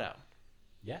Maldonado.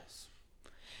 Yes.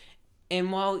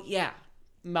 And while,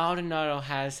 Maldonado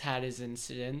has had his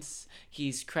incidents,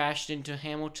 he's crashed into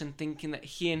Hamilton thinking that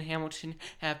he and Hamilton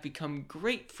have become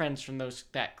great friends from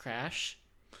that crash.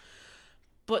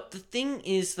 But the thing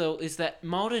is, though, is that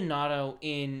Maldonado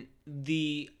in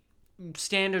the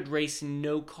standard racing,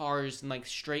 no cars and like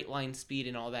straight line speed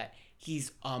and all that,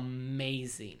 he's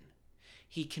amazing.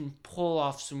 He can pull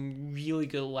off some really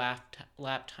good lap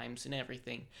times and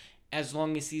everything, as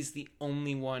long as he's the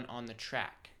only one on the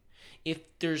track. If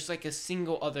there's like a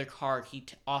single other car, he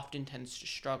often tends to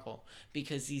struggle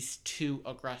because he's too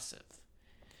aggressive.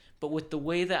 But with the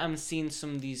way that I'm seeing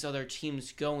some of these other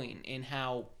teams going and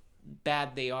how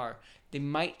bad they are, they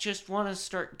might just want to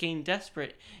start getting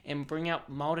desperate and bring out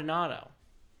Maldonado.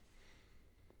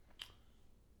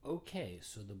 Okay,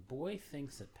 so the boy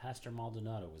thinks that Pastor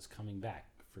Maldonado is coming back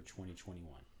for 2021.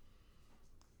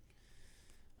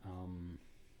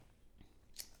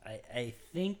 I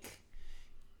think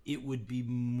it would be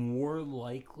more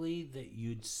likely that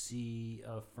you'd see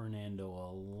a Fernando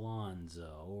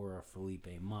Alonso or a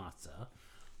Felipe Massa.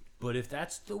 But if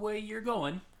that's the way you're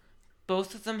going...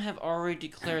 Both of them have already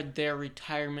declared their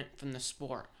retirement from the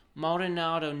sport.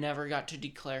 Maldonado never got to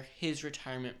declare his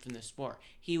retirement from the sport.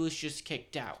 He was just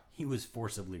kicked out. He was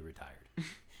forcibly retired.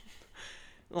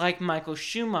 Like Michael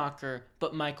Schumacher,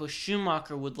 but Michael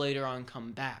Schumacher would later on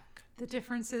come back. The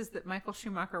difference is that Michael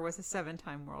Schumacher was a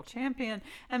 7-time world champion,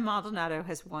 and Maldonado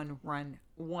has one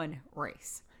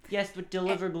race. Yes, but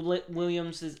delivered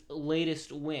Williams'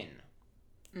 latest win.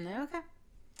 Okay.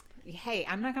 Hey,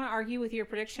 I'm not going to argue with your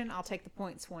prediction. I'll take the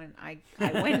points when I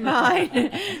win mine.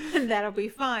 And that'll be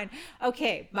fine.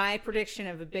 Okay, my prediction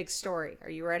of a big story. Are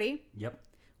you ready? Yep.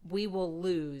 We will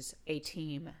lose a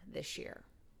team this year.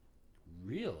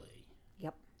 Really?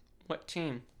 Yep. What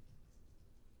team?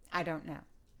 I don't know.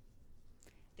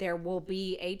 There will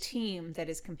be a team that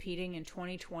is competing in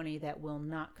 2020 that will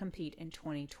not compete in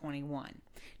 2021.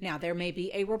 Now, there may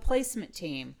be a replacement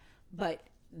team, but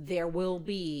there will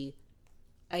be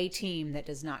a team that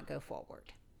does not go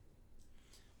forward.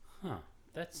 Huh.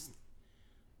 That's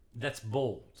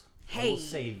bold. Hey. I will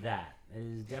say that. It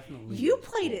is definitely... You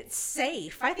played it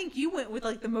safe. I think you went with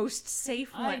like the most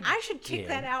safe one. I should kick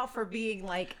that out for being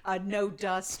like a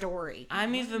no-duh story.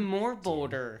 I'm even more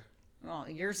bolder. Well,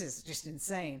 yours is just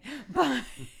insane. But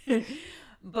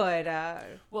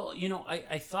well, you know,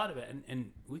 I thought of it,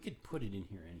 and we could put it in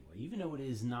here anyway, even though it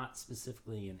is not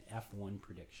specifically an F1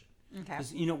 prediction. Okay.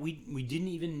 Because, you know, we didn't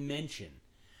even mention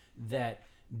that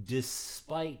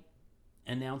despite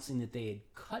announcing that they had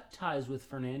cut ties with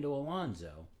Fernando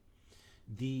Alonso,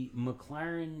 the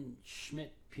McLaren,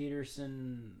 Schmidt,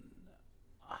 Peterson,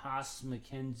 Haas,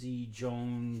 McKenzie,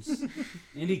 Jones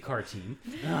IndyCar team.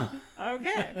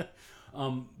 okay.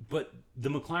 But the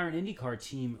McLaren IndyCar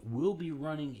team will be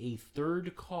running a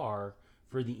third car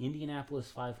for the Indianapolis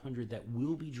 500 that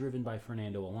will be driven by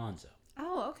Fernando Alonso.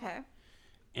 Oh, okay.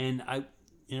 And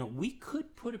we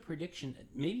could put a prediction,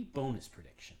 maybe bonus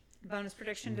prediction. Bonus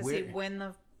prediction, does he win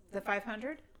the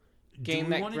 500? Gain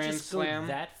that Grand just Slam? Go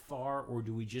that far, or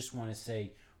do we just want to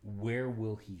say, where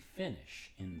will he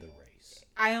finish in the race?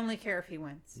 I only care if he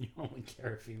wins. You only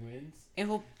care if he wins? It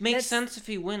will make sense if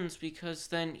he wins, because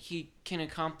then he can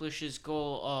accomplish his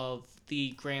goal of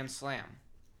the Grand Slam.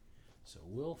 So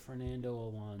will Fernando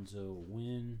Alonso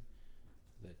win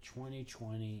the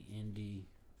 2020 Indy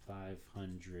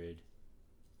 500?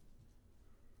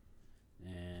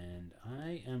 And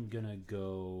I am going to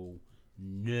go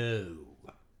no.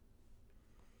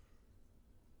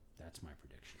 That's my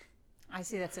prediction. I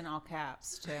see that's in all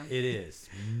caps, too. It is.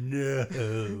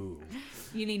 No.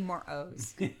 You need more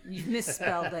O's. You've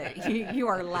misspelled it. You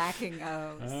are lacking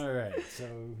O's. All right. So,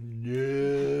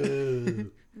 no.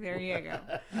 There you go.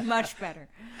 Much better.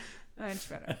 Much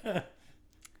better.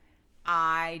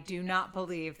 I do not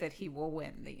believe that he will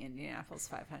win the Indianapolis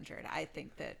 500. I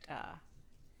think that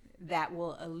that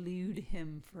will elude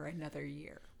him for another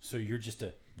year. So you're just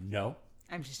a no?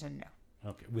 I'm just a no.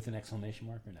 Okay. With an exclamation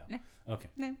mark or no? No. Okay.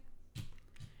 No.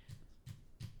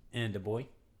 And a boy?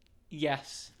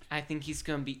 Yes. I think he's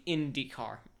going to be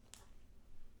IndyCar.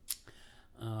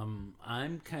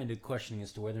 I'm kind of questioning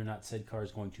as to whether or not said car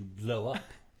is going to blow up.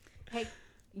 Hey,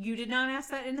 you did not ask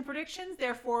that in the predictions,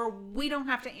 therefore we don't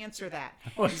have to answer that.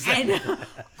 Exactly. And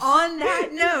on that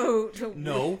note...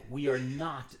 No, we are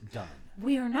not done.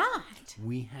 We are not.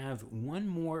 We have one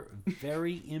more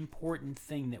very important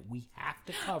thing that we have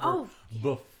to cover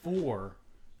before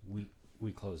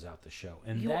we close out the show.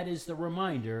 And that is the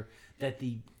reminder that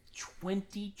the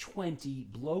 2020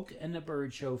 Bloke and the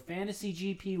Bird Show Fantasy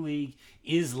GP League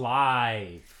is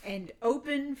live. And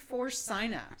open for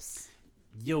signups.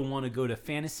 You'll want to go to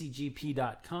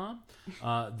fantasygp.com.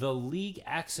 The league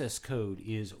access code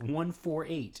is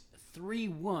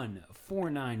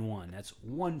 148-31491. That's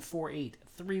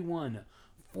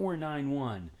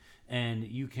 148-31491. And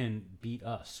you can beat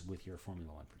us with your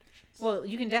Formula One predictions. Well,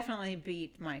 you can definitely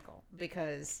beat Michael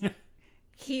because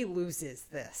he loses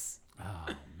this. Oh,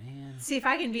 man. See if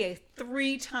I can be a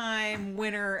 3-time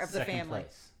winner of the Second family.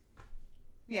 place.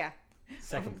 Yeah.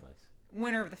 Second place.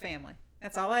 Winner of the family.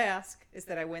 That's all I ask, is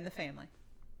that I win the family.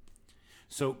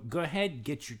 So go ahead,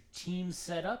 get your team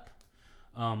set up.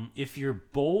 If you're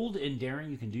bold and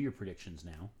daring, you can do your predictions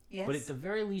now. Yes. But at the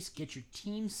very least, get your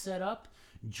team set up,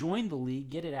 join the league,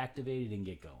 get it activated, and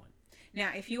get going.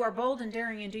 Now, if you are bold and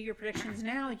daring and do your predictions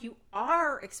now, you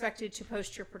are expected to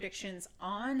post your predictions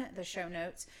on the show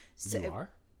notes. So, You are?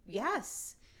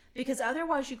 Yes. Because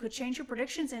otherwise you could change your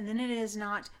predictions and then it is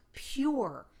not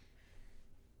pure.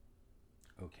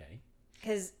 Okay.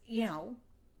 Because,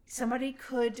 somebody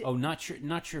could... Oh, not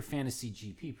your fantasy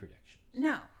GP prediction.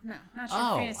 No, not your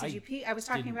fantasy GP. I was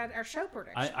talking about our show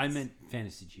predictions. I meant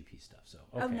fantasy GP stuff. So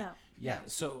okay. Oh, no. Yeah. No.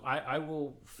 So I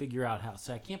will figure out how.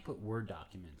 So I can't put Word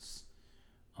documents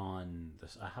on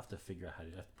this. I have to figure out how to.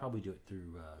 I'll probably do it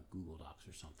through Google Docs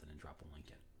or something and drop a link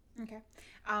in. Okay.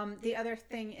 The other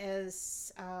thing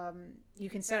is you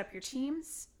can set up your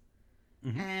teams.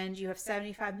 Mm-hmm. And you have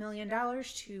 $75 million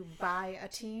to buy a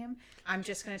team. I'm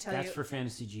just going to tell you. That's for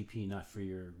Fantasy GP, not for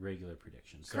your regular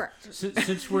predictions. So, Correct.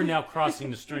 Since we're now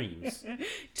crossing the streams.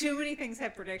 Too many things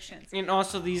have predictions. And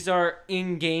also, these are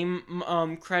in-game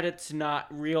credits, not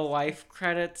real-life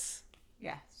credits.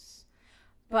 Yes.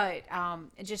 But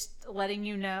just letting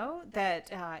you know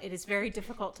that it is very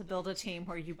difficult to build a team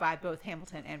where you buy both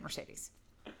Hamilton and Mercedes.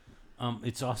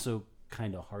 It's also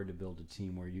kind of hard to build a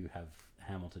team where you have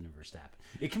Hamilton and Verstappen.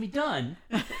 It can be done.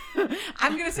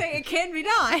 I'm going to say it can be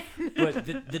done. But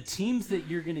the teams that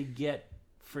you're going to get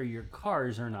for your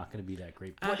cars are not going to be that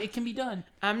great. But it can be done.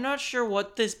 I'm not sure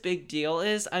what this big deal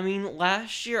is. I mean,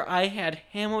 last year I had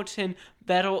Hamilton,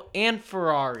 Vettel, and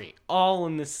Ferrari all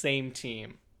in the same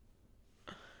team.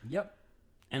 Yep.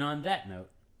 And on that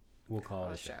note, we'll call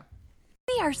it a show.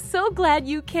 We are so glad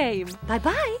you came.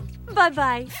 Bye-bye.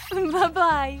 Bye-bye.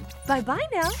 Bye-bye. Bye-bye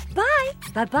now. Bye.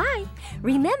 Bye-bye.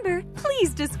 Remember,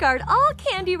 please discard all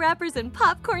candy wrappers and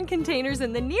popcorn containers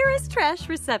in the nearest trash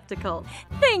receptacle.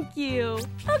 Thank you.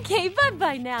 Okay,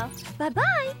 bye-bye now.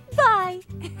 Bye-bye. Bye.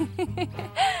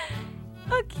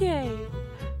 Okay.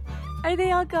 Are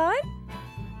they all gone?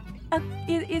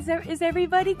 Is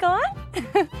everybody gone?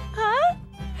 Huh?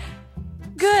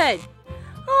 Good.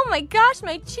 Oh my gosh,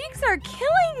 my cheeks are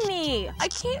killing me. I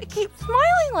can't keep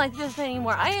smiling like this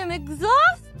anymore. I am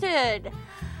exhausted.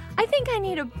 I think I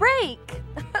need a break.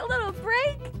 A little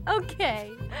break?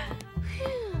 Okay.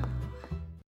 Phew.